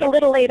 so I was a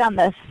little late on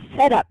the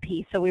setup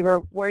piece, so we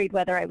were worried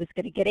whether I was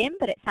going to get in,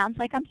 but it sounds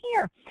like I'm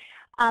here.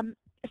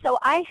 So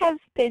I have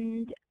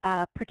been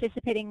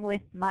participating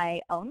with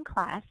my own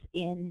class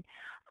in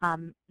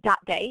Dot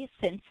Day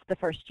since the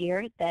first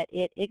year that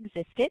it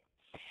existed,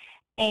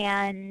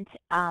 and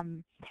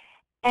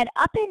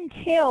up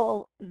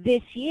until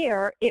this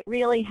year, it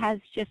really has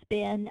just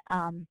been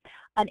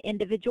an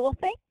individual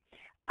thing.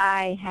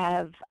 I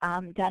have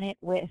done it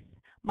with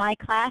my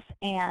class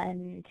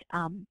and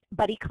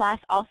buddy class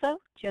also,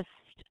 just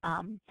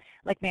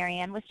like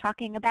Marianne was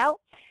talking about,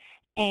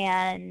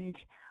 and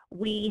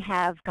we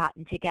have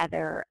gotten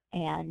together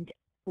and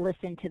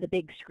listened to the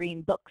big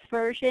screen books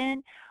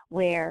version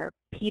where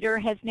Peter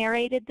has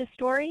narrated the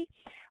story.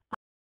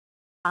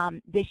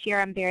 This year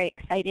I'm very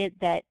excited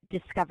that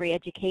Discovery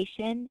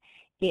Education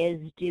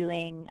is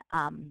doing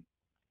a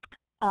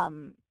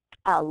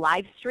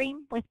live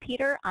stream with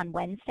Peter on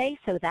Wednesday,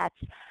 so that's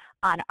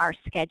on our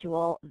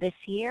schedule this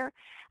year.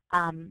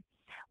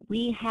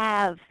 We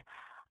have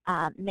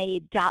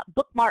made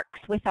bookmarks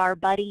with our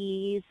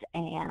buddies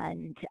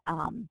and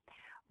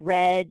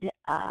read,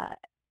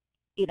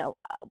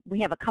 we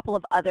have a couple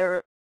of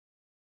other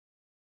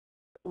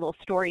little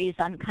stories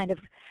on kind of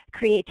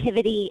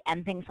creativity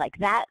and things like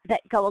that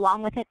that go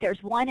along with it.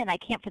 There's one, and I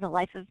can't for the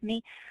life of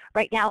me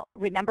right now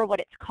remember what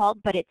it's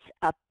called, but it's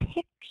a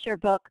picture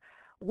book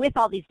with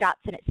all these dots,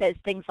 and it says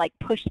things like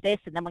push this,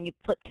 and then when you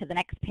flip to the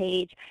next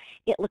page,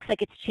 it looks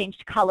like it's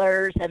changed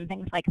colors and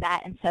things like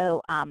that. And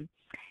so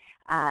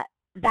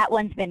that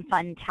one's been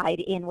fun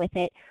tied in with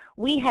it.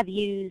 We have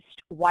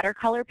used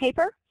watercolor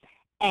paper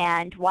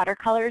and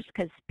watercolors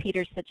because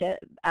Peter's such a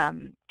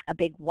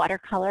big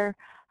watercolor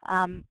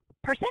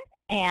person,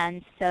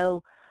 and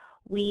so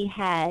we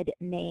had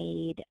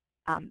made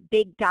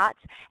big dots,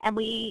 and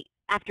we,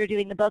 after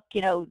doing the book,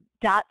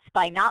 dots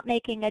by not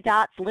making a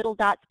dots, little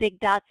dots, big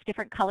dots,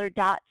 different colored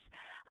dots,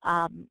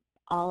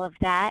 all of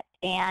that.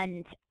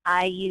 And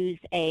I use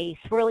a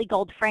swirly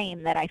gold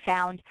frame that I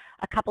found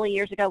a couple of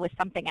years ago with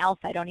something else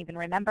I don't even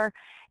remember,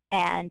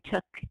 and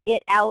took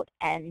it out,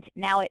 and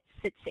now it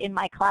sits in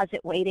my closet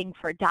waiting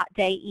for Dot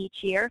Day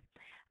each year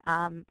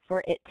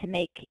for it to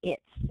make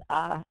its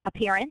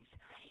appearance.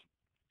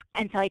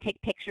 And so I take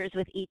pictures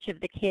with each of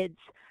the kids'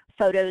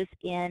 photos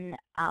in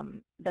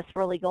the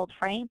swirly gold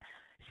frame.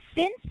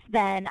 Since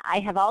then,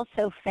 I have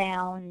also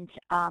found,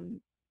 I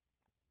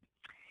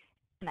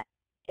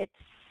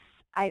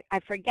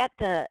forget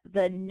the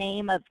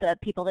name of the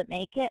people that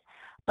make it,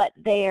 but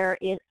there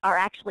are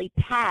actually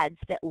pads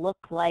that look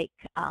like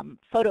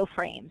photo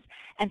frames.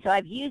 And so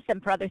I've used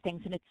them for other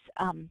things, and it's,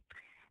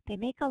 they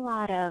make a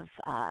lot of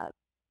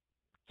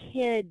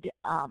kid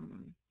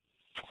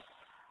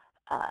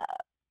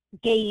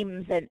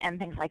games and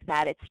things like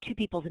that. It's two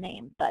people's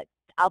names, but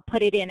I'll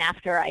put it in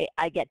after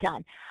I get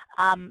done.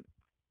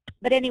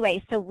 but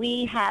anyway, so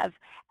we have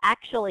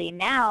actually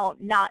now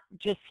not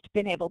just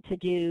been able to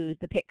do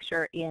the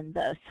picture in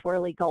the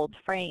swirly gold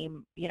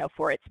frame, you know,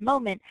 for its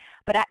moment,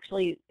 but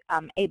actually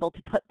able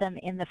to put them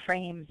in the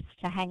frames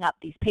to hang up,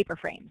 these paper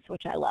frames,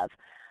 which I love.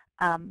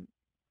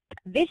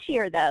 This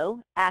year,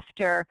 though,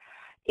 after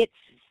it's,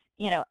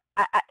 you know,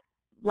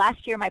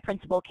 last year my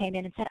principal came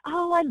in and said,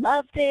 oh, I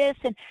love this,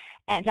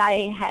 and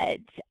I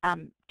had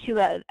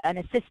an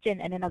assistant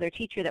and another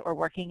teacher that were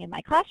working in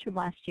my classroom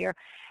last year,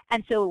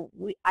 and so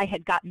I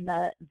had gotten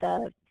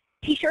the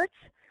T-shirts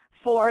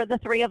for the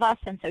three of us,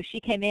 and so she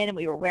came in and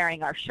we were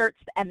wearing our shirts,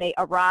 and they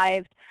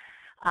arrived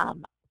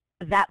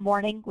that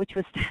morning, which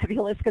was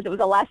fabulous because it was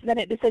a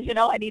last-minute decision.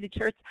 Oh, I needed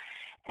shirts,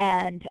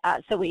 and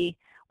so we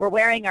were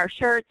wearing our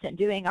shirts and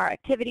doing our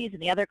activities,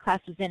 and the other class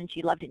was in, and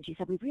she loved it, and she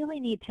said, we really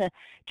need to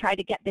try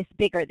to get this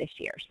bigger this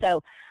year.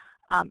 So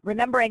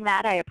remembering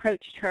that, I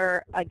approached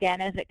her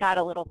again as it got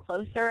a little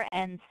closer,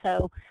 and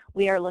so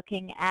we are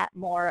looking at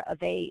more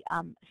of a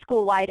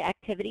school-wide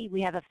activity.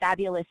 We have a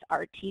fabulous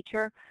art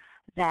teacher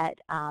that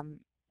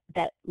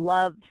that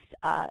loves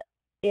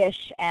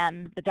Ish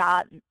and the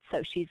dot,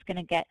 so she's going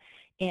to get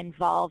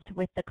involved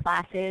with the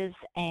classes,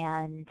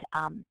 and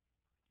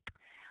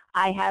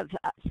I have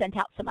sent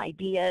out some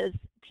ideas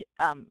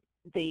to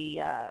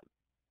the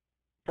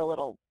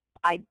little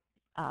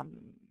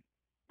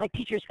like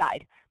teacher's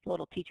guide, the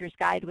little teacher's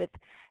guide with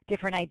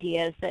different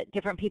ideas that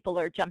different people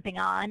are jumping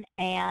on,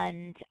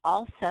 and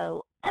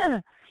also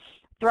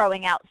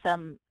throwing out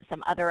some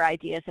other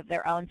ideas of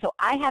their own. So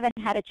I haven't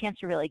had a chance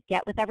to really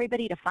get with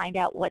everybody to find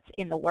out what's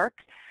in the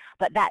works,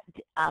 but that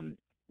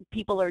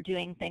people are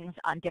doing things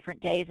on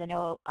different days. I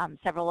know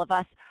several of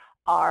us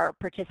are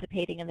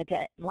participating in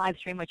the live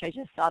stream, which I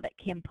just saw that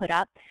Kim put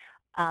up,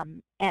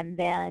 and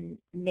then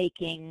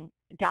making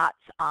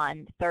dots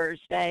on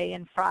Thursday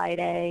and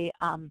Friday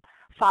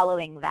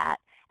following that.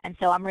 And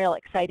so I'm real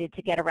excited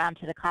to get around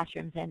to the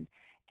classrooms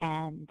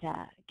and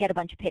get a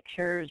bunch of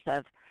pictures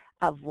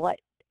of what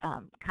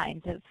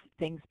kinds of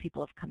things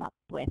people have come up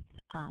with.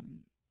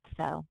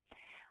 So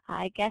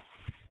I guess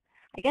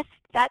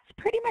that's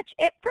pretty much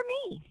it for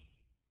me.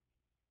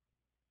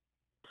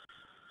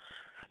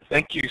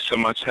 Thank you so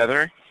much,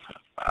 Heather.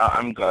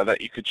 I'm glad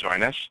that you could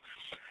join us.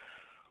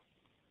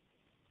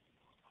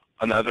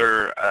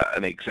 Another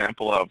an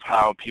example of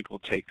how people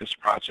take this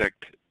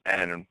project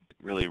and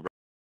really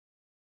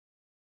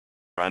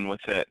run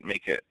with it,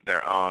 make it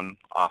their own.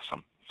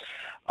 Awesome.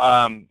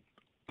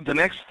 The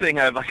next thing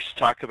I'd like to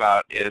talk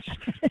about is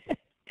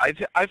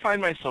I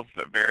find myself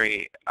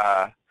very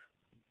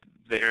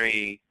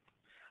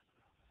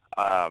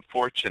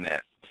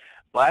fortunate.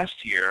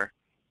 Last year,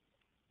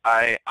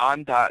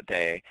 on Dot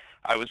Day,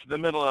 I was in the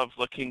middle of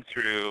looking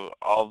through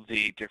all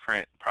the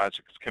different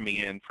projects coming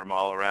in from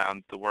all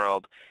around the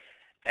world,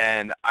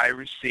 and I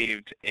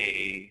received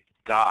a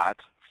dot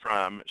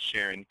from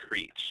Sharon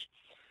Creech.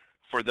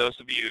 For those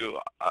of you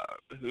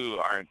who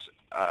aren't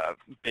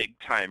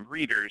big-time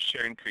readers,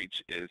 Sharon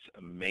Creech is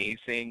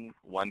amazing,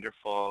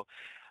 wonderful,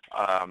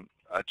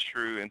 a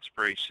true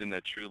inspiration,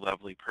 a true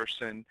lovely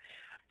person,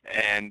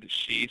 and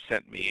she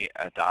sent me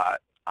a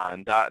dot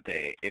on Dot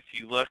Day. If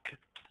you look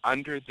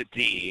under the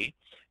D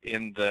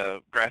in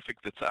the graphic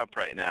that's up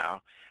right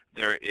now,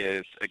 there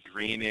is a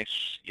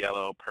greenish,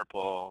 yellow,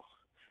 purple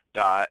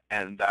dot,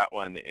 and that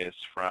one is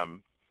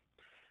from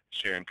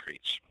Sharon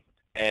Creech.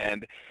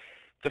 And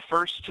the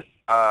first,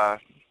 I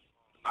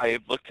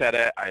looked at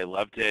it, I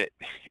loved it,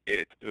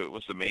 it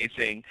was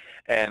amazing,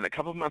 and a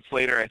couple of months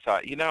later I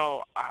thought, you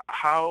know,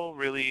 how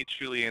really,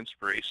 truly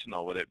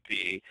inspirational would it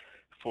be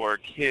for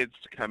kids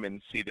to come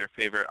and see their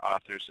favorite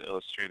authors,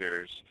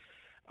 illustrators,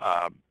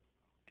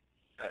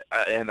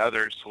 and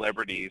other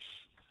celebrities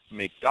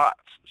make dots.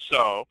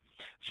 So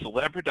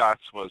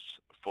Celebridots was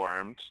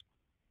formed.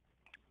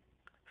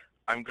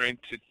 I'm going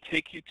to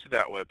take you to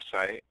that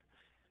website,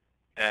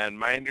 and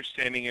my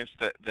understanding is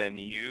that then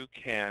you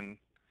can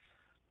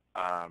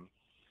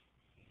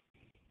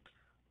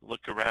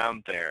look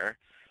around there.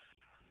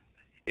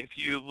 If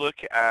you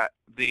look at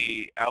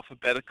the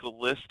alphabetical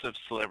list of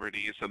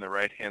celebrities on the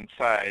right-hand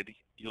side,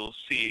 you'll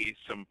see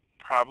some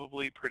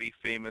probably pretty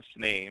famous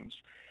names,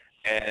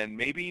 and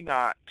maybe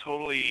not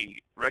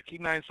totally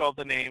recognize all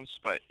the names,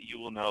 but you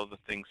will know the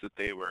things that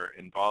they were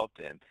involved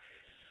in.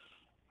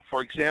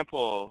 For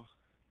example,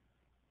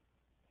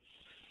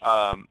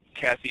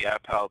 Kathy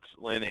Appelt,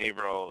 Lynn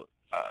Averill,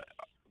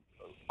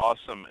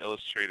 awesome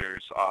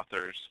illustrators,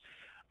 authors.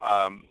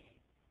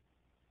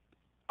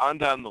 On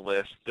down the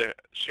list,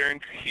 Sharon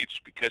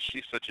Creech, because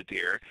she's such a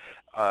dear,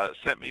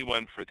 sent me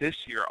one for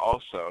this year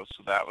also,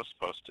 so that was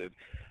posted.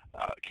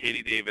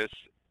 Katie Davis,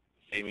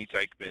 Amy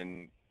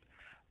Dykman.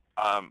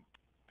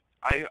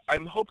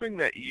 I'm hoping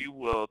that you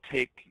will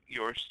take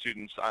your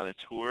students on a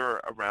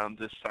tour around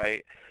this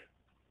site,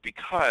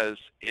 because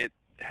it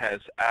has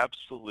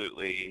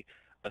absolutely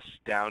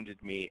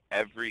astounded me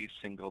every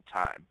single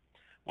time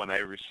when I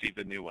receive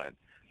a new one.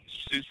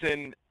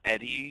 Susan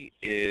Eddy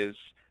is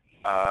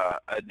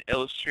an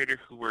illustrator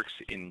who works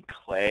in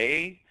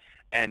clay,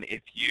 and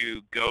if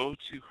you go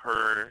to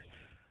her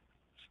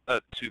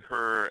to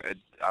her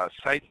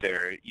site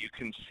there, you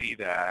can see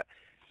that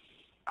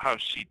how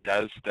she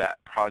does that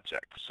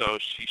project. So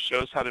she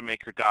shows how to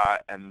make her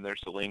dot, and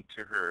there's a link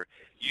to her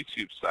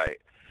YouTube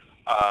site.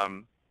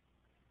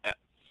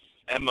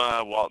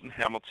 Emma Walton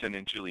Hamilton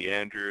and Julie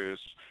Andrews,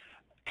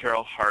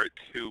 Carol Hart,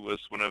 who was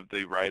one of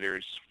the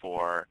writers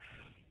for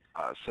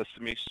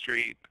Sesame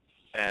Street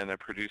and a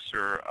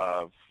producer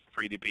of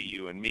Free to Be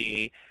You and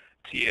Me.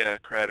 Tia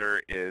Kretter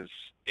is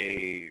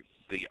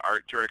the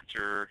art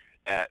director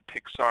at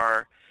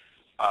Pixar.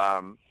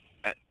 And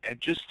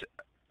just,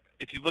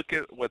 if you look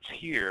at what's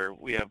here,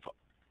 we have,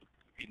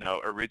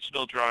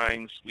 original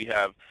drawings. We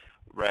have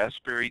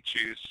Raspberry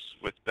Juice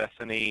with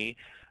Bethany.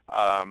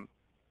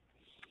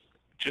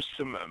 Just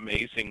some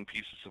amazing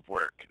pieces of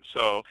work.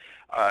 So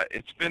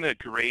it's been a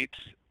great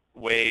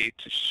way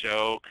to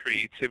show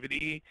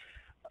creativity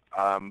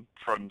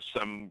from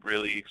some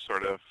really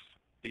sort of,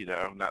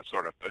 not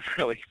sort of, but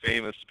really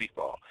famous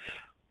people.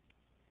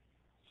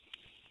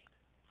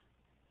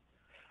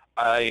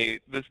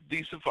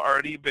 These have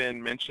already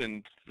been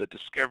mentioned. The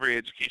Discovery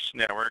Education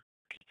Network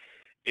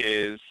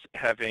is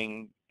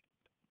having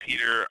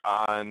Peter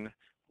on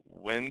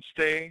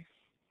Wednesday,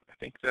 I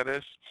think that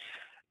is.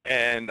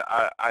 And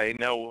I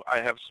know I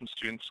have some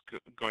students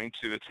going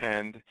to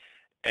attend,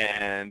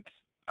 and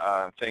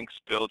thanks,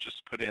 Bill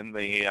just put in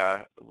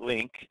the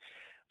link.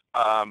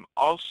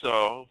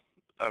 Also,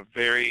 a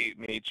very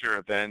major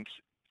event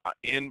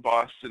in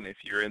Boston, if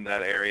you're in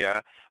that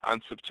area,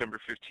 on September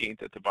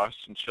 15th at the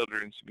Boston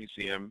Children's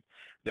Museum.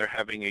 They're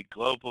having a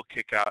global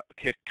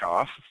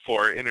kickoff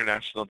for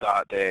International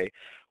Dot Day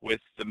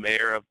with the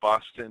mayor of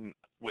Boston,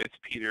 with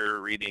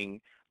Peter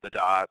reading the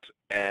dot,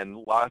 and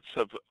lots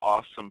of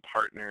awesome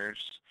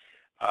partners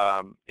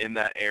in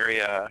that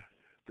area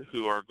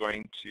who are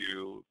going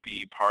to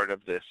be part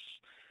of this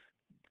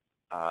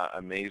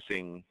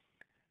amazing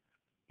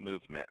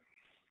movement.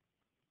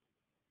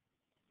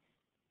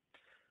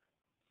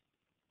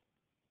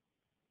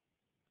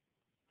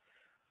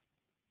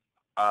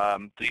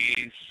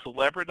 The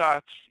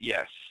Celebridots,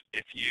 yes.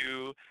 If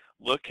you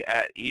look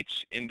at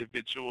each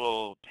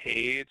individual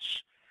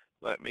page,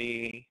 let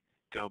me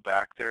go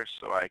back there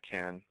so I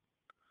can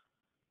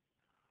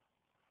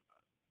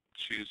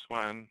choose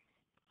one.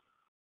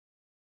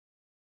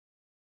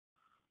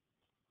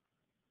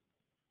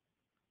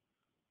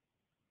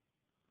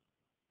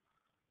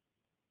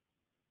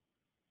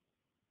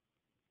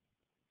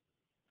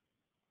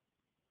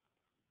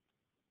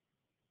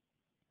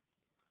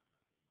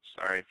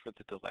 Sorry for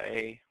the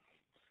delay.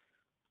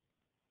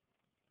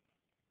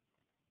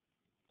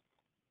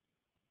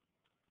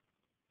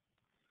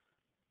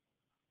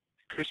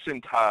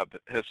 Kristen Tubb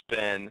has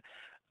been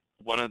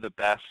one of the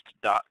best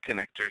dot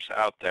connectors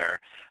out there.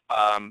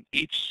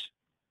 Each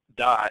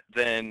dot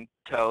then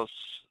tells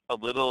a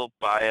little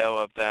bio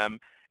of them.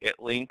 It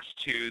links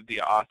to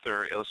the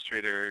author,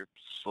 illustrator,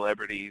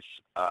 celebrities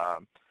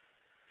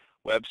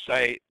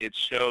website. It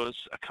shows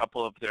a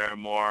couple of their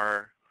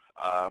more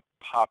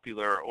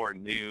popular or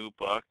new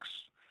books.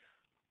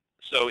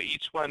 So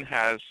each one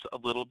has a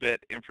little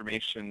bit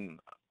information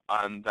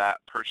on that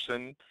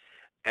person.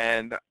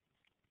 And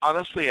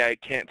honestly, I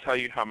can't tell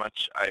you how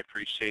much I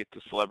appreciate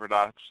the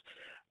Celebridots.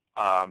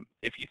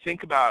 If you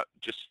think about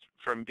just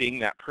from being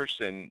that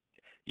person,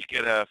 you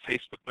get a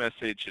Facebook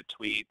message, a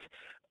tweet,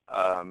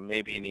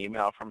 maybe an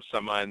email from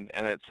someone,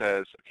 and it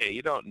says, okay,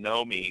 you don't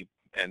know me,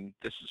 and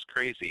this is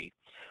crazy,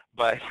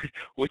 but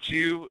would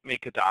you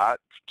make a dot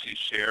to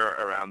share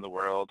around the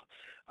world?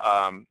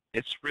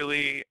 It's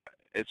really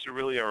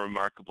a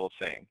remarkable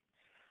thing.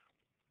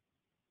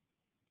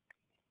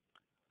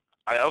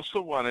 I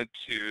also wanted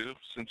to,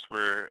 since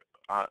we're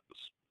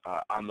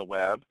on the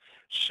web,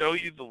 show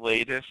you the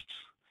latest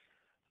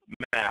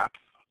map.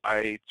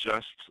 I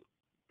just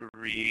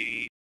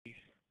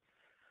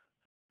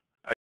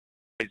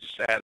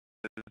added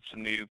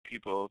some new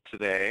people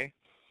today.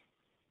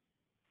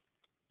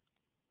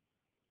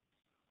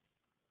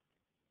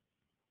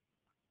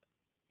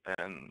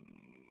 And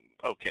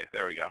okay,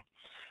 there we go.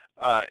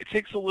 It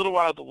takes a little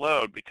while to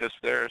load because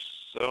there are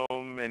so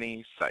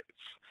many sites.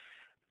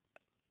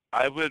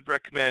 I would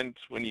recommend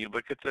when you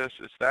look at this,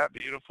 is that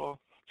beautiful?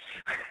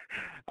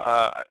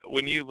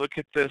 When you look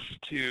at this,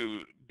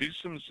 to do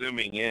some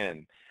zooming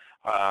in.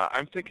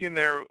 I'm thinking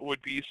there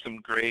would be some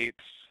great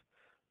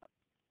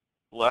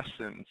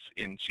lessons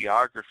in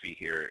geography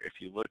here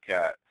if you look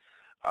at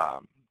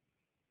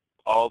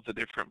all the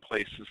different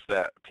places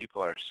that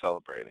people are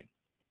celebrating.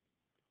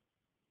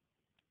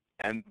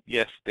 And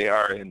yes, they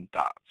are in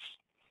dots.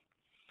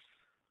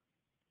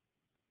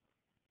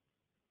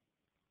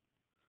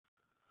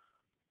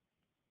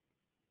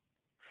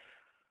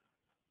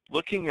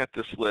 Looking at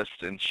this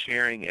list and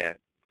sharing it,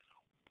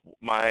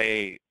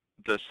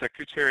 the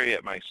secretary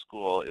at my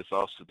school is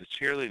also the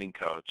cheerleading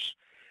coach,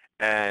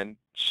 and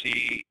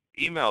she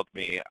emailed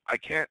me, I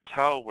can't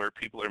tell where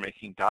people are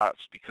making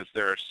dots because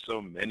there are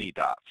so many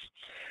dots.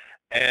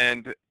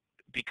 And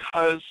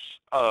because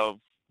of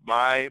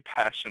my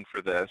passion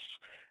for this,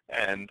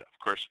 and of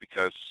course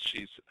because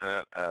she's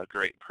a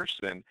great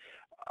person,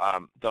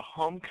 The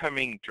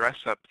homecoming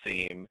dress-up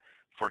theme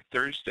for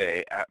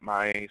Thursday at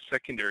my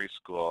secondary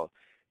school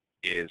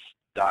is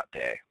Dot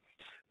Day.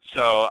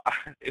 So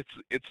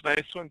it's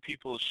nice when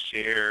people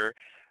share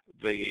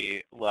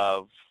the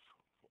love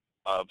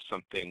of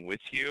something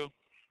with you.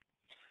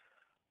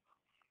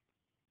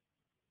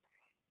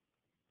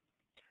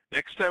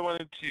 Next, I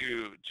wanted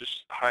to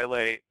just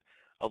highlight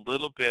a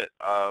little bit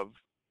of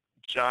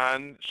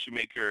John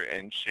Shoemaker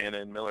and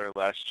Shannon Miller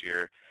last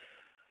year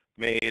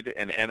made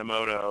an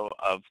animoto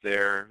of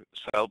their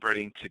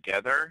celebrating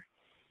together.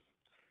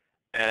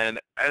 And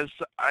as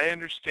I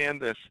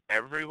understand this,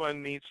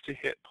 everyone needs to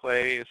hit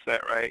play. Is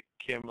that right,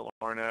 Kim,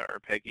 Lorna, or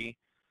Peggy?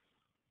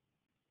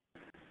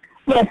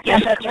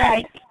 Yes, that's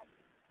right.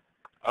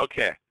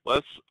 Okay,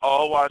 let's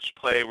all watch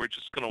play. We're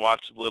just going to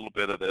watch a little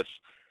bit of this.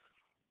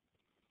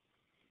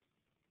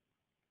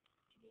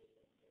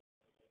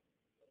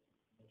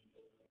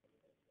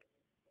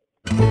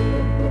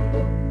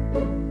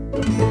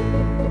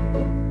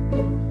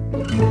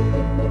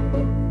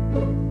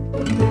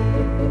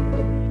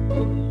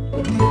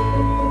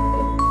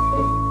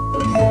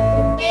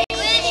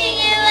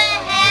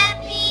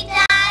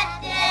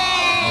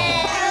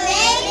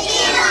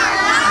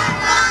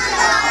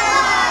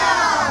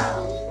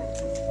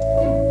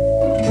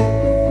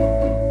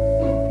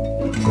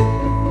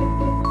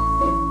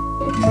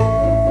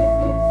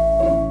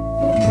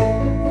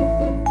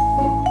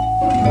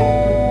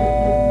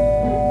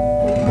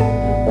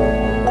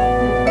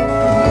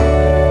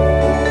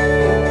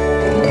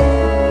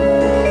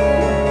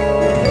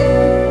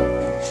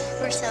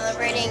 We're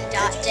celebrating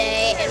Dot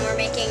Day and we're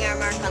making our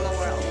mark on the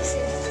world.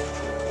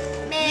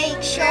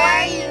 Make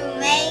sure you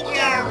make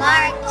your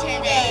mark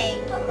today.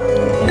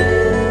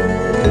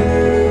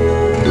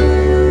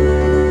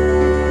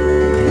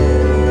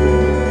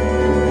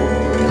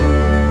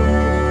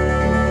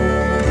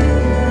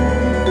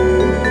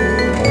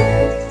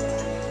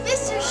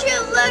 Mr.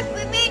 Shoe, look,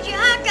 we made you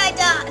Hawkeye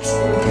dots.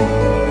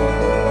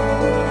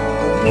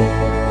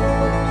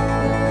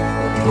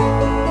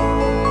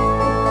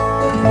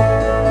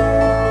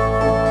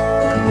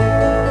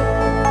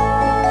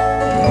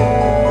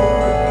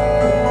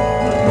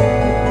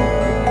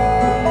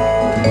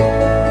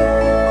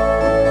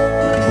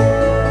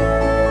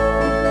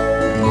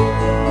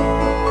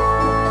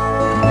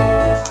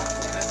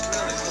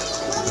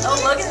 Oh,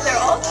 look at, they're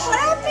all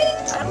clapping.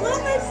 I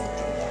love it.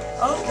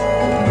 Oh.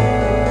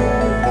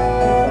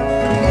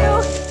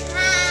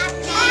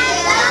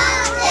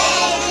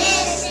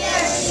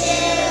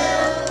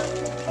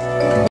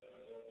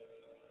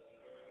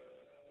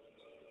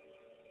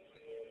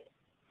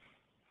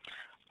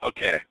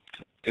 Okay,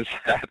 is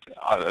that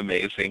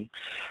amazing?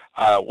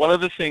 One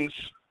of the things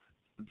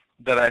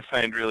that I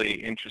find really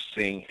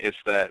interesting is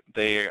that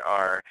they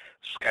are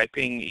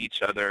Skyping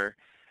each other,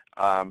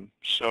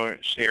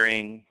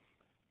 sharing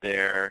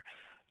their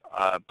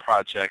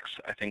projects.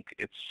 I think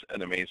it's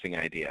an amazing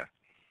idea.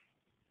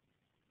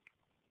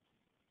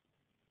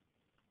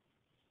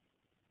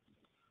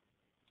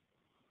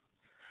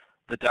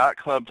 The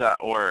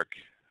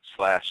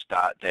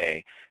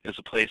dotclub.org/dotday is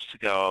a place to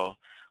go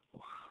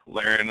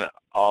learn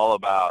all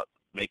about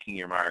making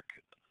your mark,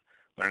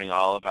 learning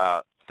all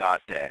about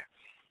Dot Day.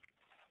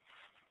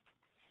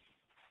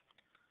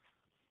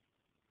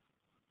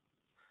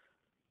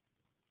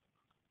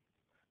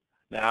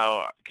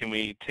 Now, can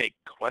we take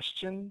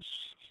questions?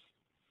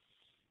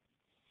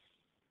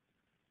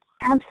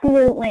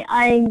 Absolutely.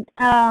 I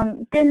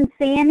didn't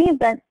see any,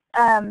 but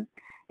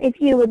if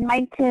you would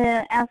like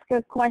to ask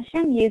a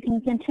question, you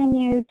can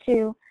continue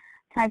to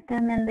type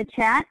them in the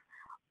chat,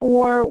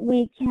 or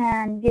we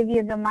can give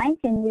you the mic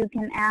and you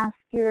can ask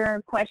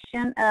your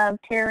question of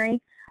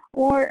Terry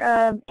or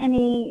of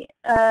any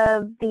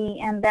of the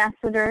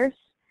ambassadors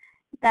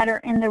that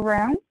are in the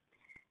room.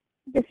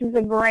 This is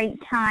a great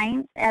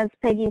time, as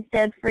Peggy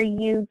said, for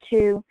you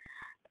to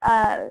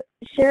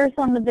share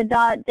some of the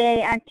Dot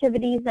Day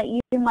activities that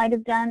you might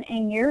have done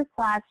in your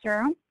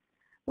classroom,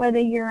 whether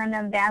you're an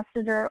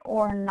ambassador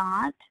or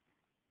not.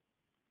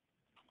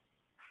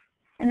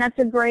 And that's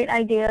a great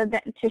idea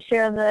to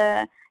share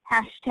the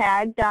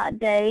hashtag Dot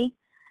Day,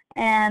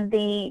 and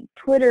the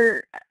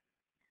Twitter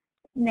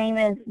name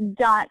is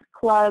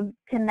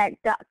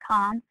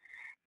 .clubconnect.com.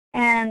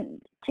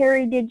 And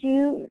Terry, did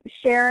you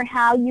share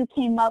how you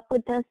came up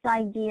with this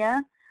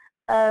idea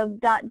of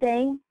Dot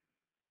Day?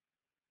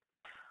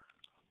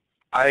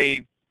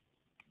 I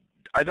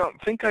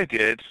don't think I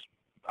did.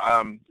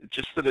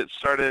 Just that it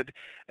started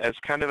as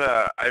kind of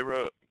I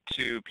wrote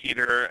to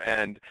Peter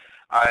and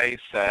I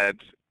said,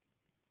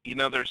 you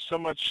know, there's so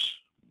much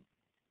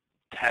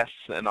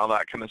tests and all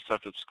that kind of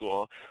stuff at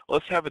school.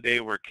 Let's have a day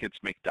where kids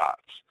make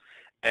dots.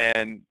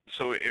 And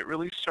so it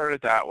really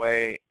started that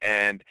way,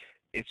 and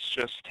it's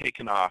just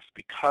taken off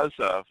because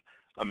of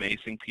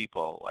amazing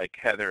people like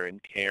Heather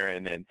and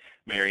Karen and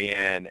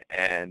Marianne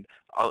and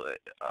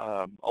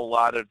a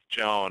lot of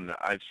Joan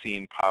I've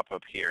seen pop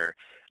up here.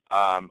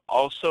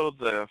 Also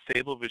the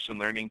Fablevision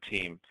Learning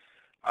Team,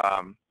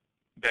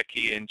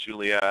 Becky and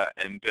Julia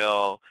and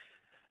Bill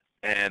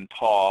and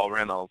Paul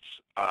Reynolds,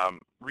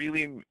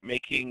 really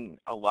making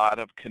a lot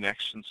of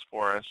connections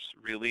for us,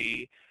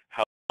 really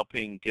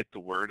helping get the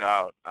word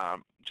out.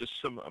 Just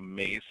some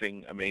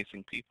amazing,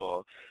 amazing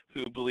people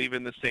who believe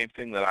in the same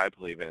thing that I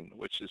believe in,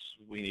 which is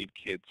we need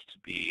kids to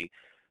be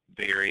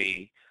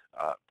very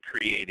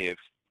creative,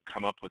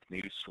 come up with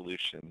new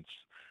solutions,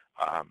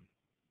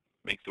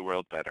 make the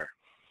world better.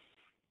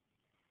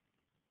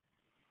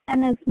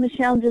 And as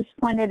Michelle just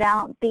pointed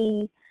out,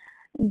 the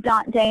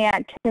Dot Day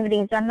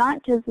activities are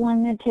not just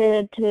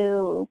limited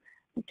to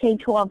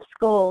K-12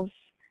 schools.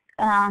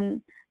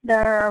 There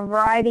are a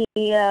variety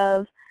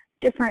of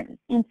different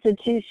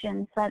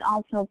institutions that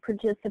also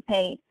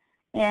participate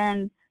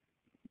in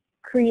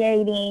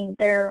creating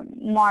their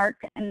mark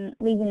and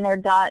leaving their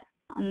dot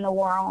on the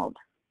world.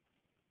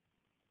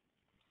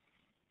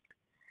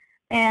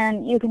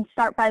 And you can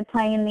start by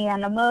playing the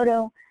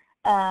Animoto,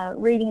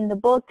 reading the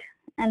book,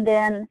 and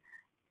then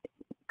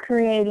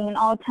creating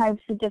all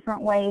types of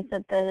different ways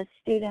that the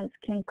students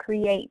can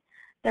create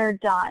their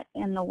dot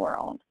in the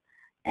world.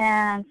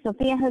 And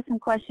Sophia has some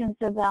questions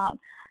about,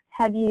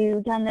 have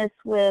you done this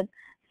with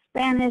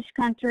Spanish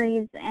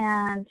countries,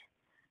 and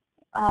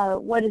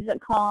what is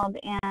it called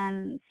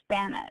in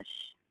Spanish?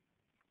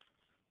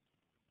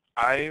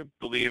 I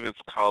believe it's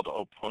called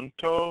O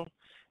Punto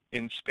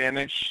in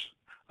Spanish.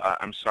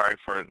 I'm sorry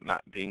for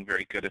not being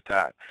very good at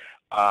that.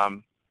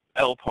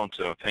 El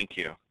Punto, thank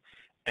you.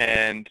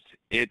 And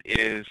it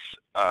is,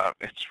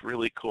 it's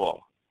really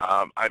cool.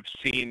 I've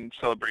seen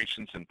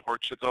celebrations in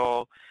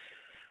Portugal.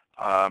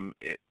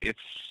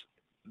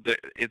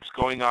 It's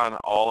going on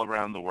all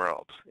around the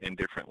world in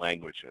different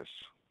languages.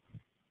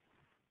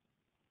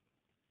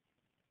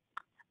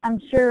 I'm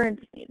sure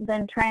it's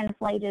been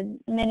translated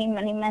many,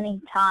 many,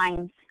 many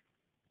times.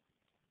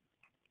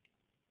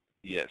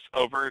 Yes,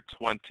 over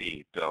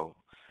 20, Bill.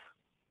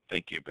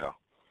 Thank you, Bill.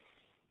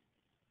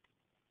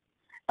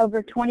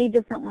 Over 20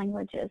 different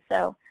languages.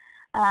 So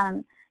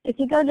if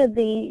you go to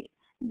the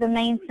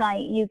main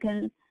site, you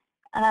can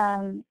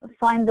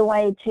find the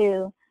way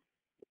to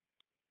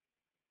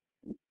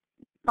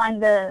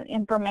find the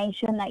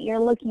information that you're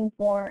looking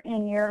for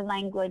in your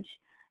language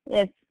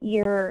if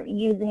you're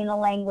using a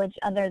language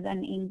other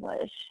than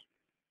English.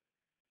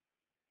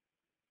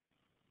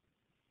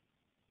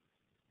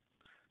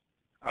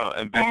 Oh,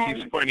 and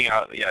Becky's pointing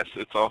out, yes,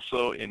 it's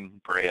also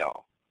in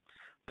Braille,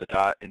 the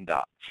dot and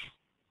dots.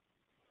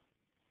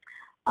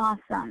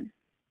 Awesome.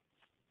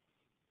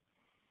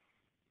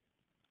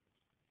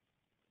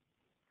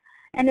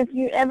 And if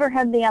you ever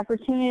have the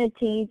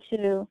opportunity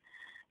to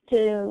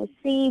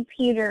see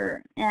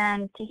Peter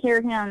and to hear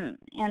him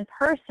in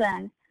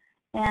person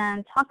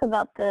and talk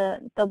about the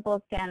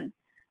book and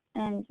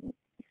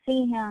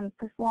see him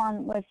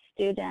perform with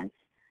students,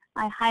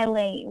 I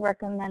highly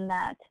recommend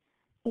that.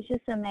 He's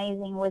just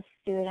amazing with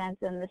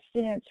students, and the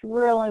students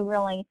really,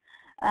 really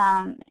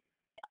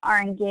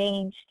are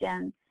engaged,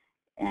 and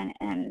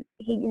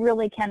he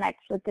really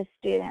connects with the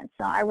students.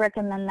 So I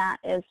recommend that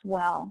as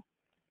well.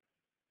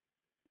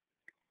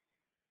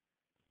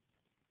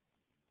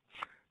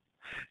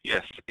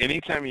 Yes,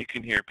 anytime you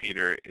can hear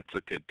Peter, it's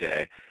a good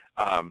day.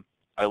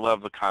 I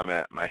love the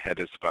comment, my head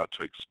is about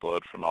to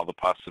explode from all the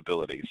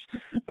possibilities.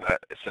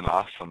 It's an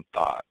awesome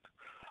thought.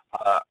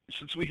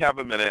 Since we have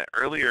a minute,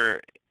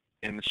 earlier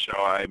in the show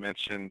I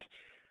mentioned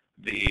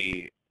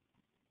the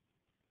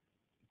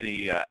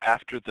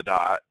after the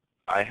dot,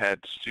 I had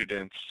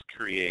students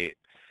create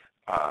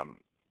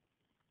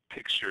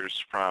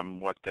pictures from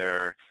what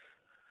their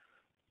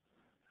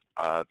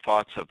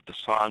thoughts of the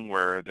song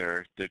were,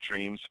 their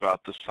dreams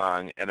about the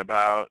song, and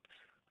about,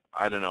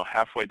 I don't know,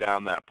 halfway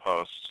down that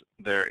post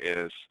there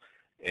is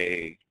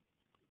the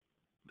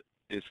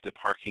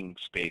parking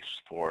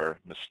space for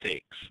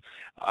mistakes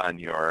on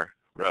your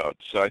road.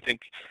 So I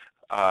think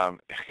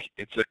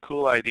it's a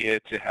cool idea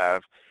to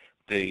have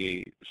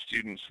the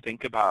students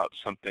think about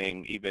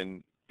something,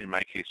 even in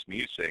my case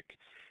music,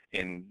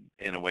 in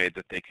a way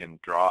that they can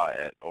draw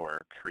it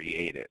or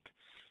create it.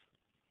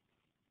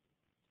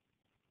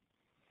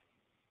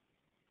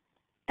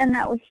 And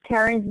that was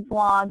Terry's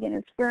blog, and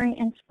it's very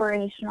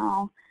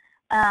inspirational.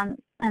 And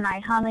I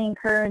highly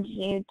encourage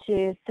you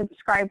to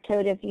subscribe to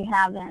it if you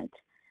haven't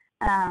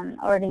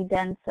already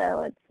done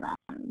so. It's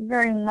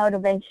very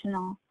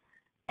motivational.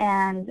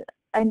 And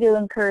I do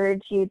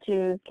encourage you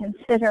to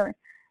consider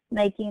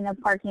making a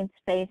parking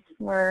space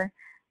for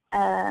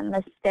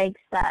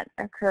mistakes that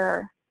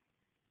occur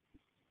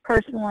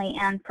personally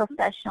and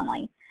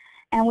professionally.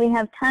 And we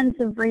have tons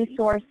of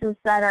resources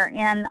that are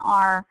in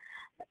our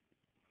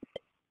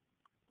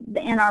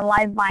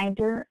live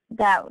binder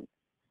that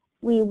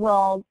we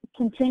will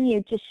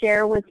continue to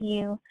share with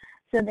you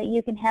so that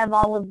you can have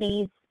all of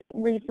these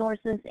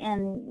resources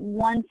in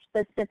one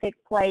specific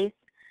place.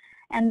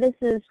 And this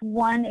is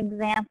one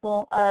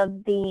example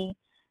of the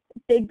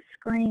big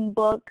screen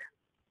book,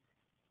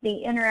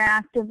 the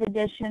interactive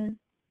edition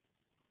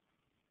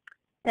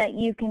that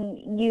you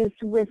can use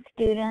with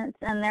students.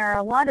 And there are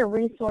a lot of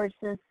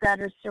resources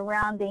that are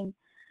surrounding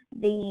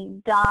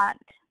the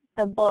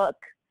book,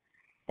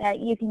 that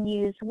you can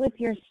use with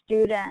your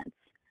students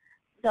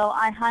So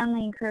I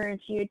highly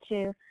encourage you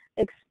to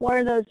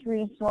explore those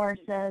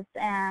resources,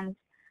 and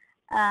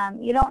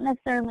you don't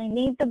necessarily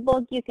need the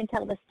book. You can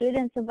tell the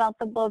students about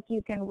the book.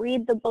 You can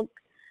read the book,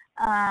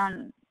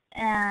 and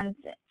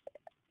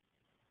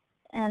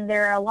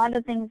there are a lot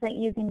of things that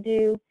you can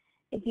do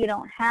if you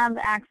don't have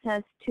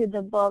access to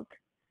the book.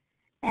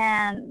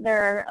 And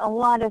there are a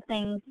lot of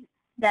things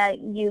that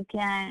you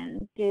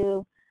can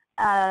do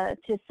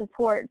to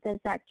support this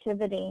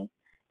activity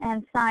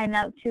and sign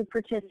up to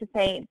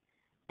participate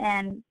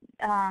and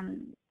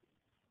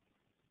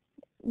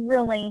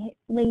really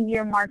leave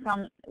your mark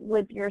on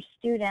with your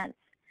students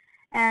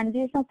and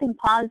do something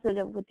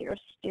positive with your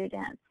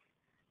students.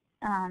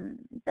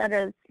 That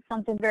is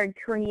something very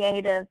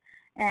creative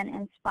and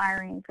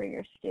inspiring for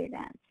your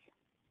students.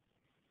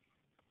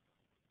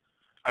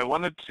 I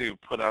wanted to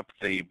put up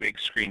the Big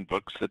Screen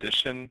Books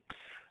edition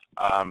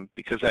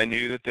because I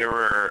knew that there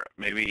were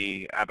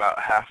maybe about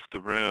half the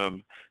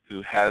room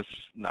who have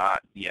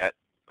not yet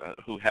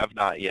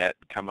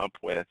come up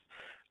with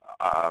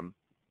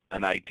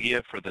an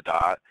idea for the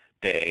Dot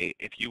Day.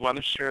 If you want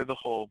to share the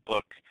whole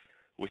book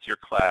with your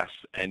class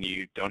and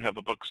you don't have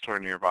a bookstore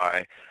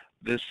nearby,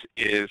 this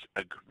is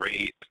a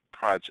great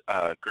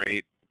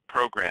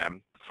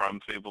program from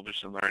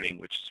Fablevision Learning,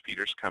 which is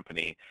Peter's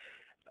company,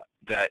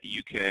 that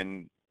you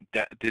can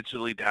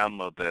digitally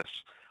download this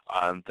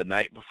on the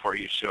night before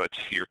you show it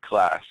to your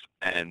class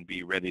and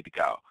be ready to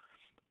go.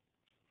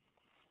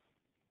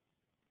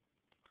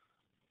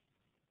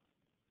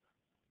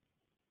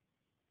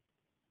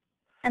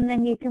 And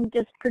then you can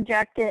just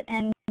project it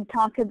and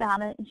talk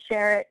about it and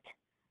share it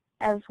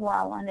as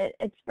well. And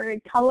it's very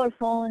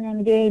colorful and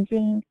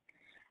engaging,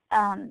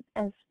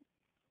 as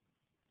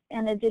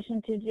in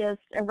addition to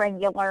just a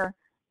regular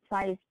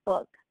sized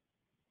book.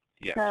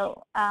 Yes.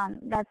 So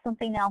that's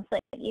something else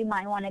that you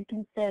might want to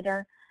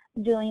consider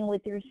doing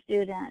with your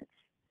students,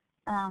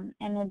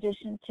 in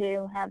addition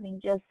to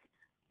having just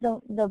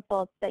the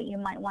book that you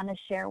might want to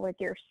share with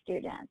your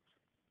students.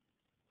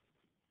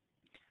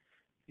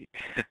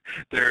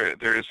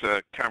 There's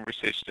a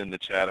conversation in the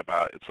chat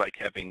about it's like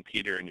having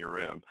Peter in your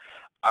room.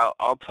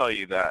 I'll tell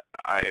you that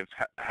I've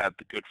had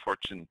the good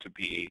fortune to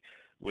be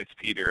with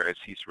Peter as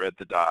he's read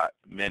the Dot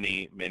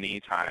many, many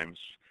times,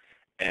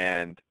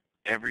 and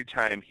every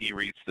time he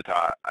reads the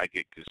Dot, I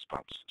get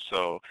goosebumps.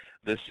 So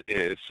this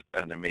is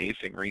an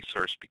amazing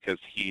resource because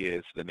he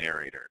is the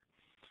narrator.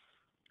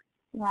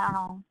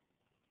 Wow.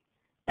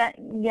 That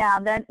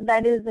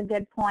is a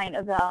good point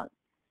about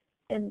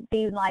it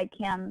being like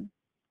him,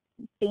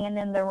 being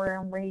in the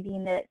room,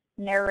 reading it,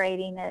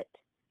 narrating it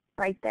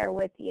right there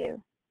with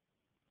you.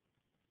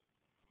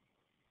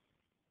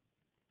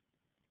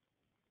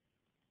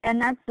 And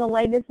that's the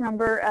latest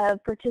number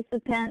of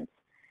participants,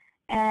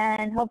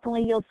 and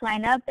hopefully you'll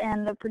sign up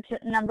and the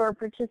number of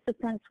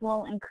participants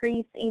will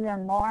increase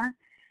even more.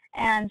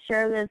 And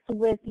share this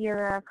with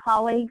your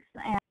colleagues,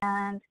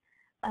 and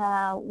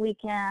we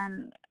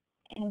can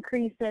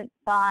increase it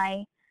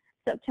by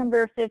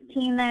September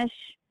 15-ish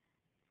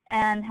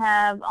and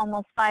have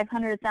almost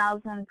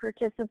 500,000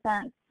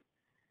 participants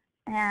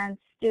and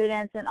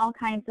students and all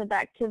kinds of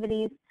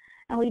activities.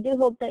 And we do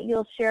hope that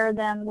you'll share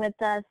them with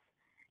us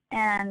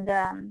and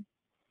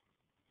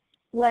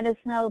let us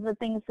know the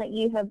things that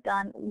you have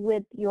done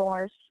with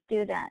your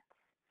students.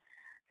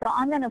 So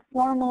I'm going to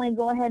formally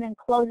go ahead and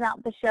close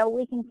out the show.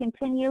 We can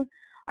continue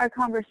our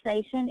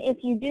conversation. If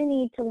you do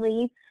need to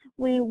leave,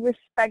 we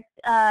respect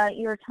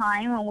your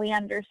time and we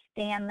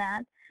understand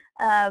that.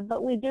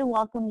 But we do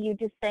welcome you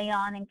to stay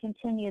on and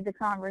continue the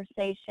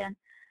conversation.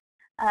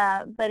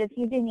 But if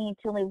you do need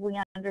to leave,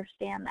 we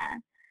understand that.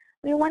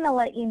 We want to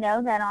let you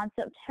know that on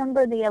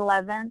September the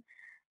 11th,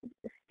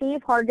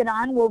 Steve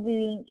Hargadon will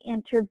be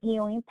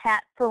interviewing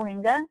Pat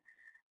Faringa,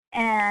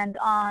 and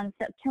on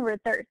September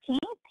 13th,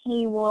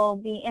 he will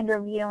be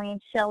interviewing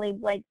Shelley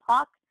Blake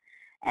Pock,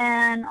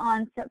 and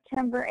on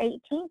September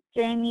 18th,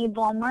 Jamie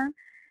Bulmer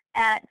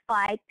at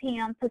 5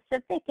 p.m.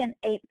 Pacific and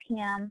 8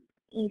 p.m.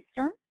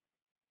 Eastern.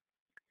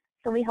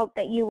 So we hope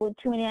that you will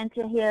tune in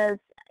to his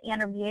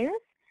interviews.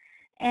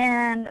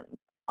 And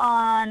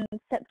on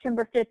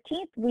September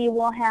 15th, we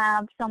will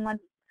have someone,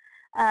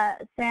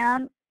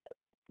 Sam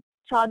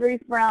Chaudhry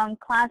from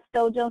Class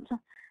Dojo,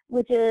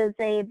 which is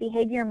a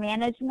behavior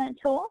management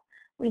tool.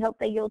 We hope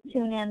that you'll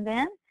tune in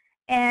then.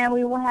 And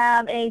we will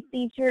have a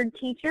featured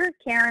teacher,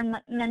 Karen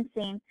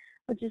Mensing,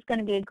 which is going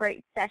to be a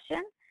great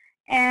session.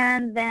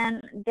 And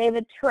then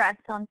David Tress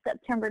on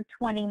September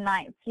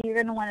 29th. So you're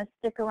going to want to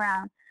stick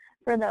around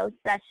for those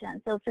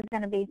sessions. Those are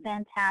going to be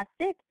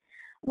fantastic.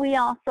 We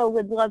also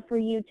would love for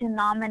you to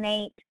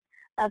nominate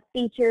a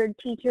featured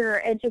teacher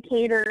or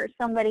educator or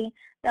somebody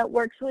that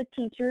works with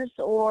teachers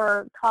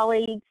or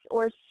colleagues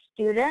or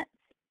students.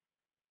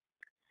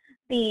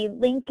 The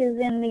link is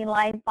in the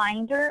live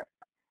binder,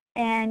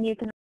 and you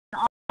can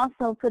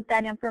also put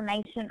that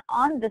information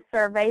on the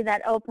survey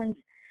that opens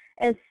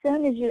as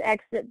soon as you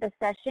exit the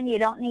session. You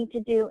don't need to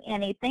do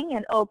anything.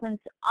 It opens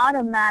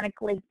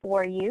automatically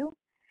for you.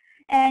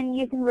 And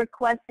you can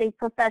request a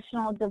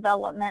professional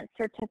development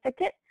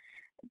certificate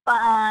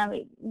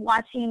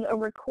watching a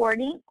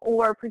recording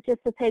or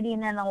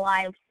participating in a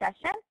live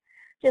session,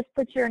 just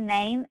put your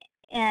name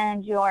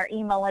and your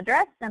email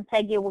address, and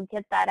Peggy will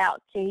get that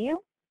out to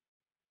you.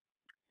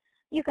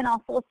 You can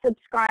also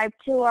subscribe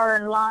to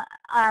our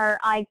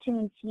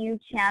iTunes U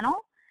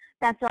channel.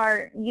 That's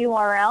our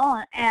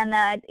URL, and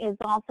that is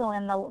also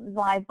in the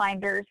Live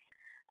Binders.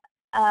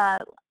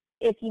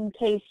 In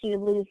case you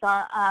lose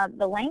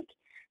the link,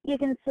 you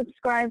can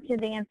subscribe to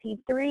the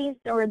MP3s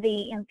or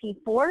the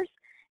MP4s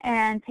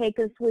and take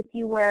us with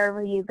you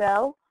wherever you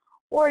go.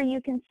 Or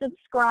you can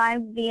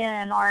subscribe via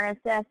an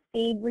RSS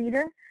feed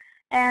reader,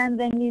 and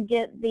then you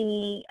get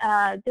the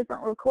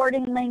different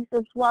recording links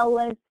as well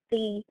as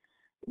the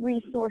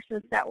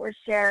resources that were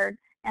shared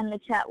and the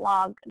chat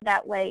log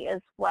that way as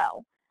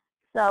well.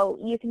 So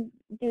you can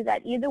do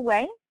that either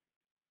way.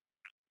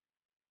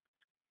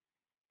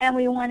 And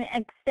we want to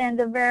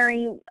extend a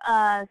very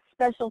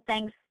special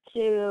thanks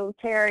to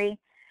Terry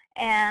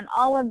and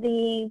all of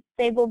the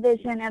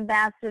Fablevision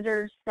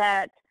ambassadors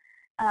that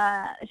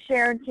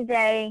shared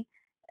today.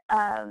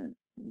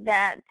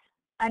 That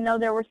I know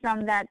there were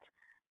some that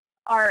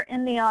are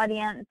in the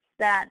audience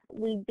that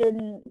we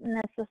didn't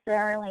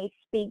necessarily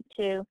speak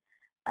to,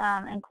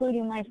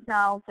 including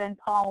myself and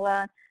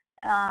Paula,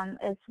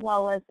 as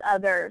well as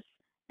others,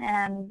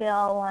 and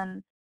Bill,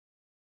 and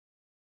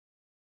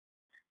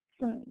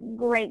some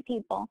great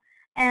people.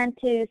 And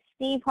to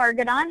Steve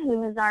Hargadon,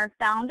 who is our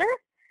founder,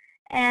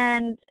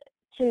 and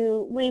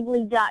to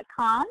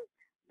Weebly.com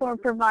for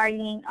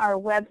providing our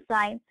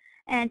website,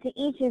 and to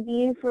each of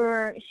you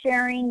for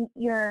sharing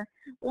your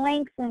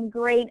links and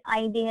great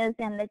ideas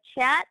in the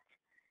chat,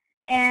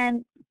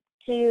 and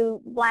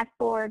to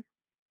Blackboard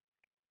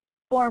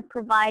for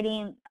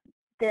providing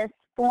this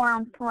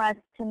forum for us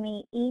to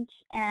meet each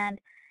and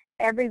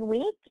every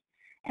week.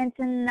 And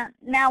so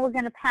now we're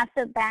going to pass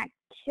it back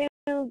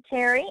to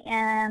Terry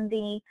and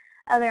the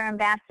other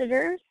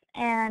ambassadors.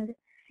 And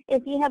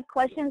if you have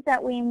questions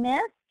that we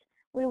missed,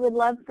 we would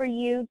love for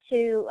you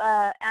to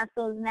ask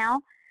those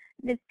now.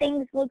 The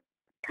things look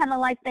kind of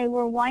like they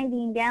were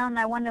winding down.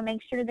 I want to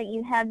make sure that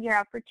you have your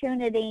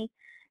opportunity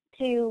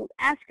to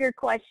ask your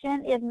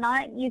question. If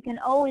not, you can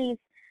always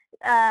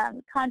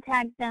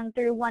contact them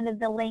through one of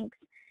the links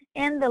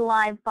in the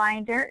live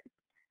binder.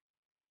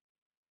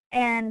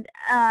 And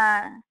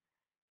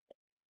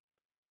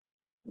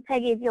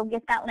Peggy, if you'll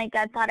get that link,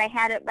 I thought I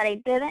had it, but I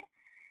didn't.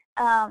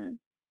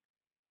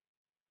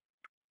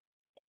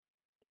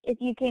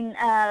 If you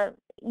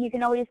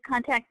can always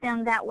contact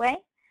them that way.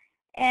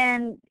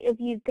 And if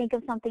you think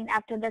of something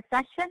after the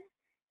session,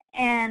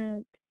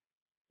 and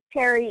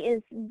Terry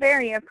is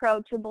very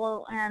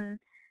approachable and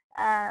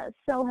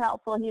so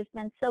helpful. He's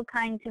been so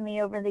kind to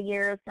me over the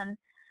years and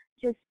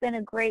just been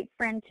a great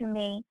friend to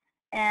me.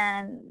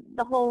 And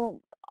the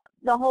whole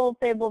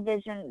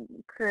Fablevision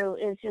crew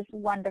is just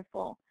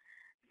wonderful.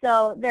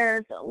 So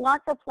there's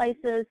lots of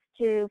places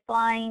to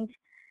find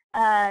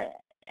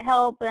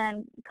help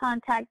and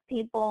contact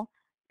people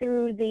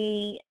through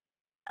the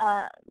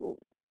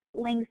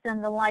links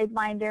in the live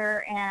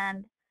binder,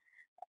 and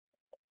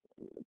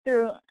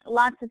through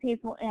lots of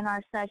people in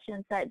our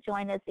sessions that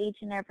join us each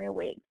and every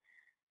week.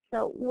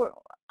 So we're,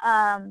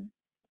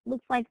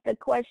 looks like the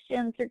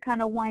questions are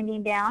kind of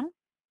winding down.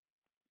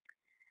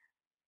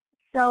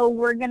 So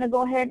we're going to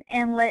go ahead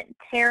and let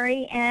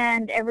Terry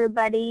and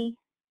everybody.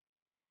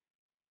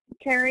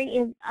 Terry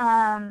is,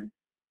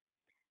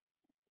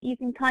 you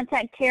can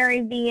contact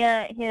Terry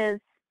via his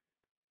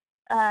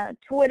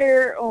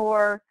Twitter,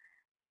 or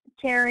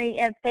Terry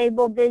at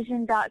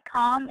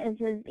Fablevision.com is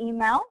his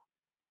email.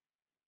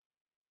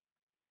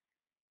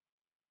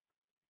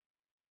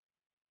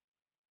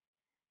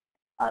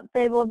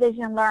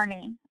 Fablevision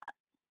Learning.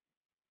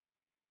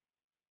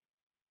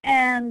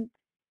 And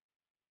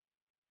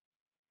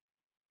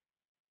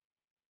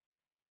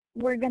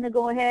we're going to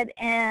go ahead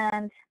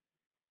and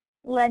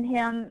let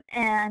him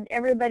and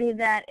everybody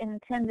that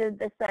attended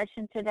the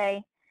session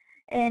today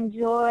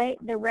enjoy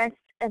the rest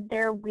of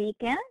their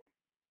weekend.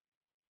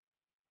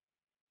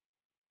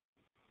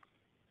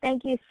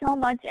 Thank you so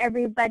much,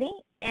 everybody,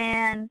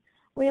 and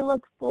we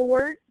look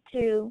forward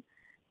to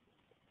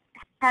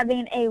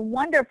having a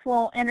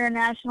wonderful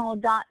International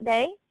Dot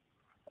Day.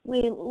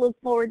 We look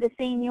forward to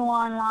seeing you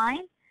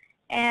online,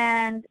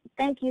 and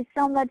thank you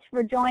so much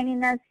for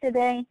joining us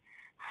today.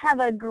 Have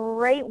a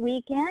great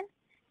weekend,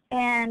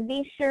 and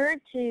be sure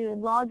to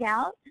log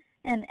out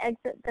and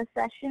exit the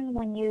session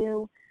when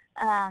you,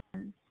 as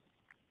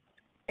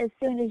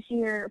soon as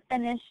you're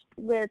finished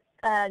with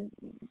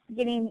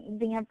getting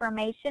the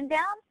information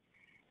down.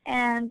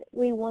 And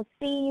we will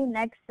see you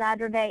next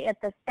Saturday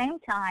at the same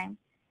time.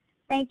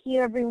 Thank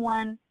you,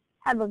 everyone.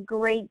 Have a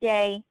great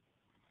day,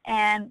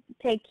 and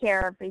take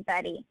care,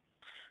 everybody.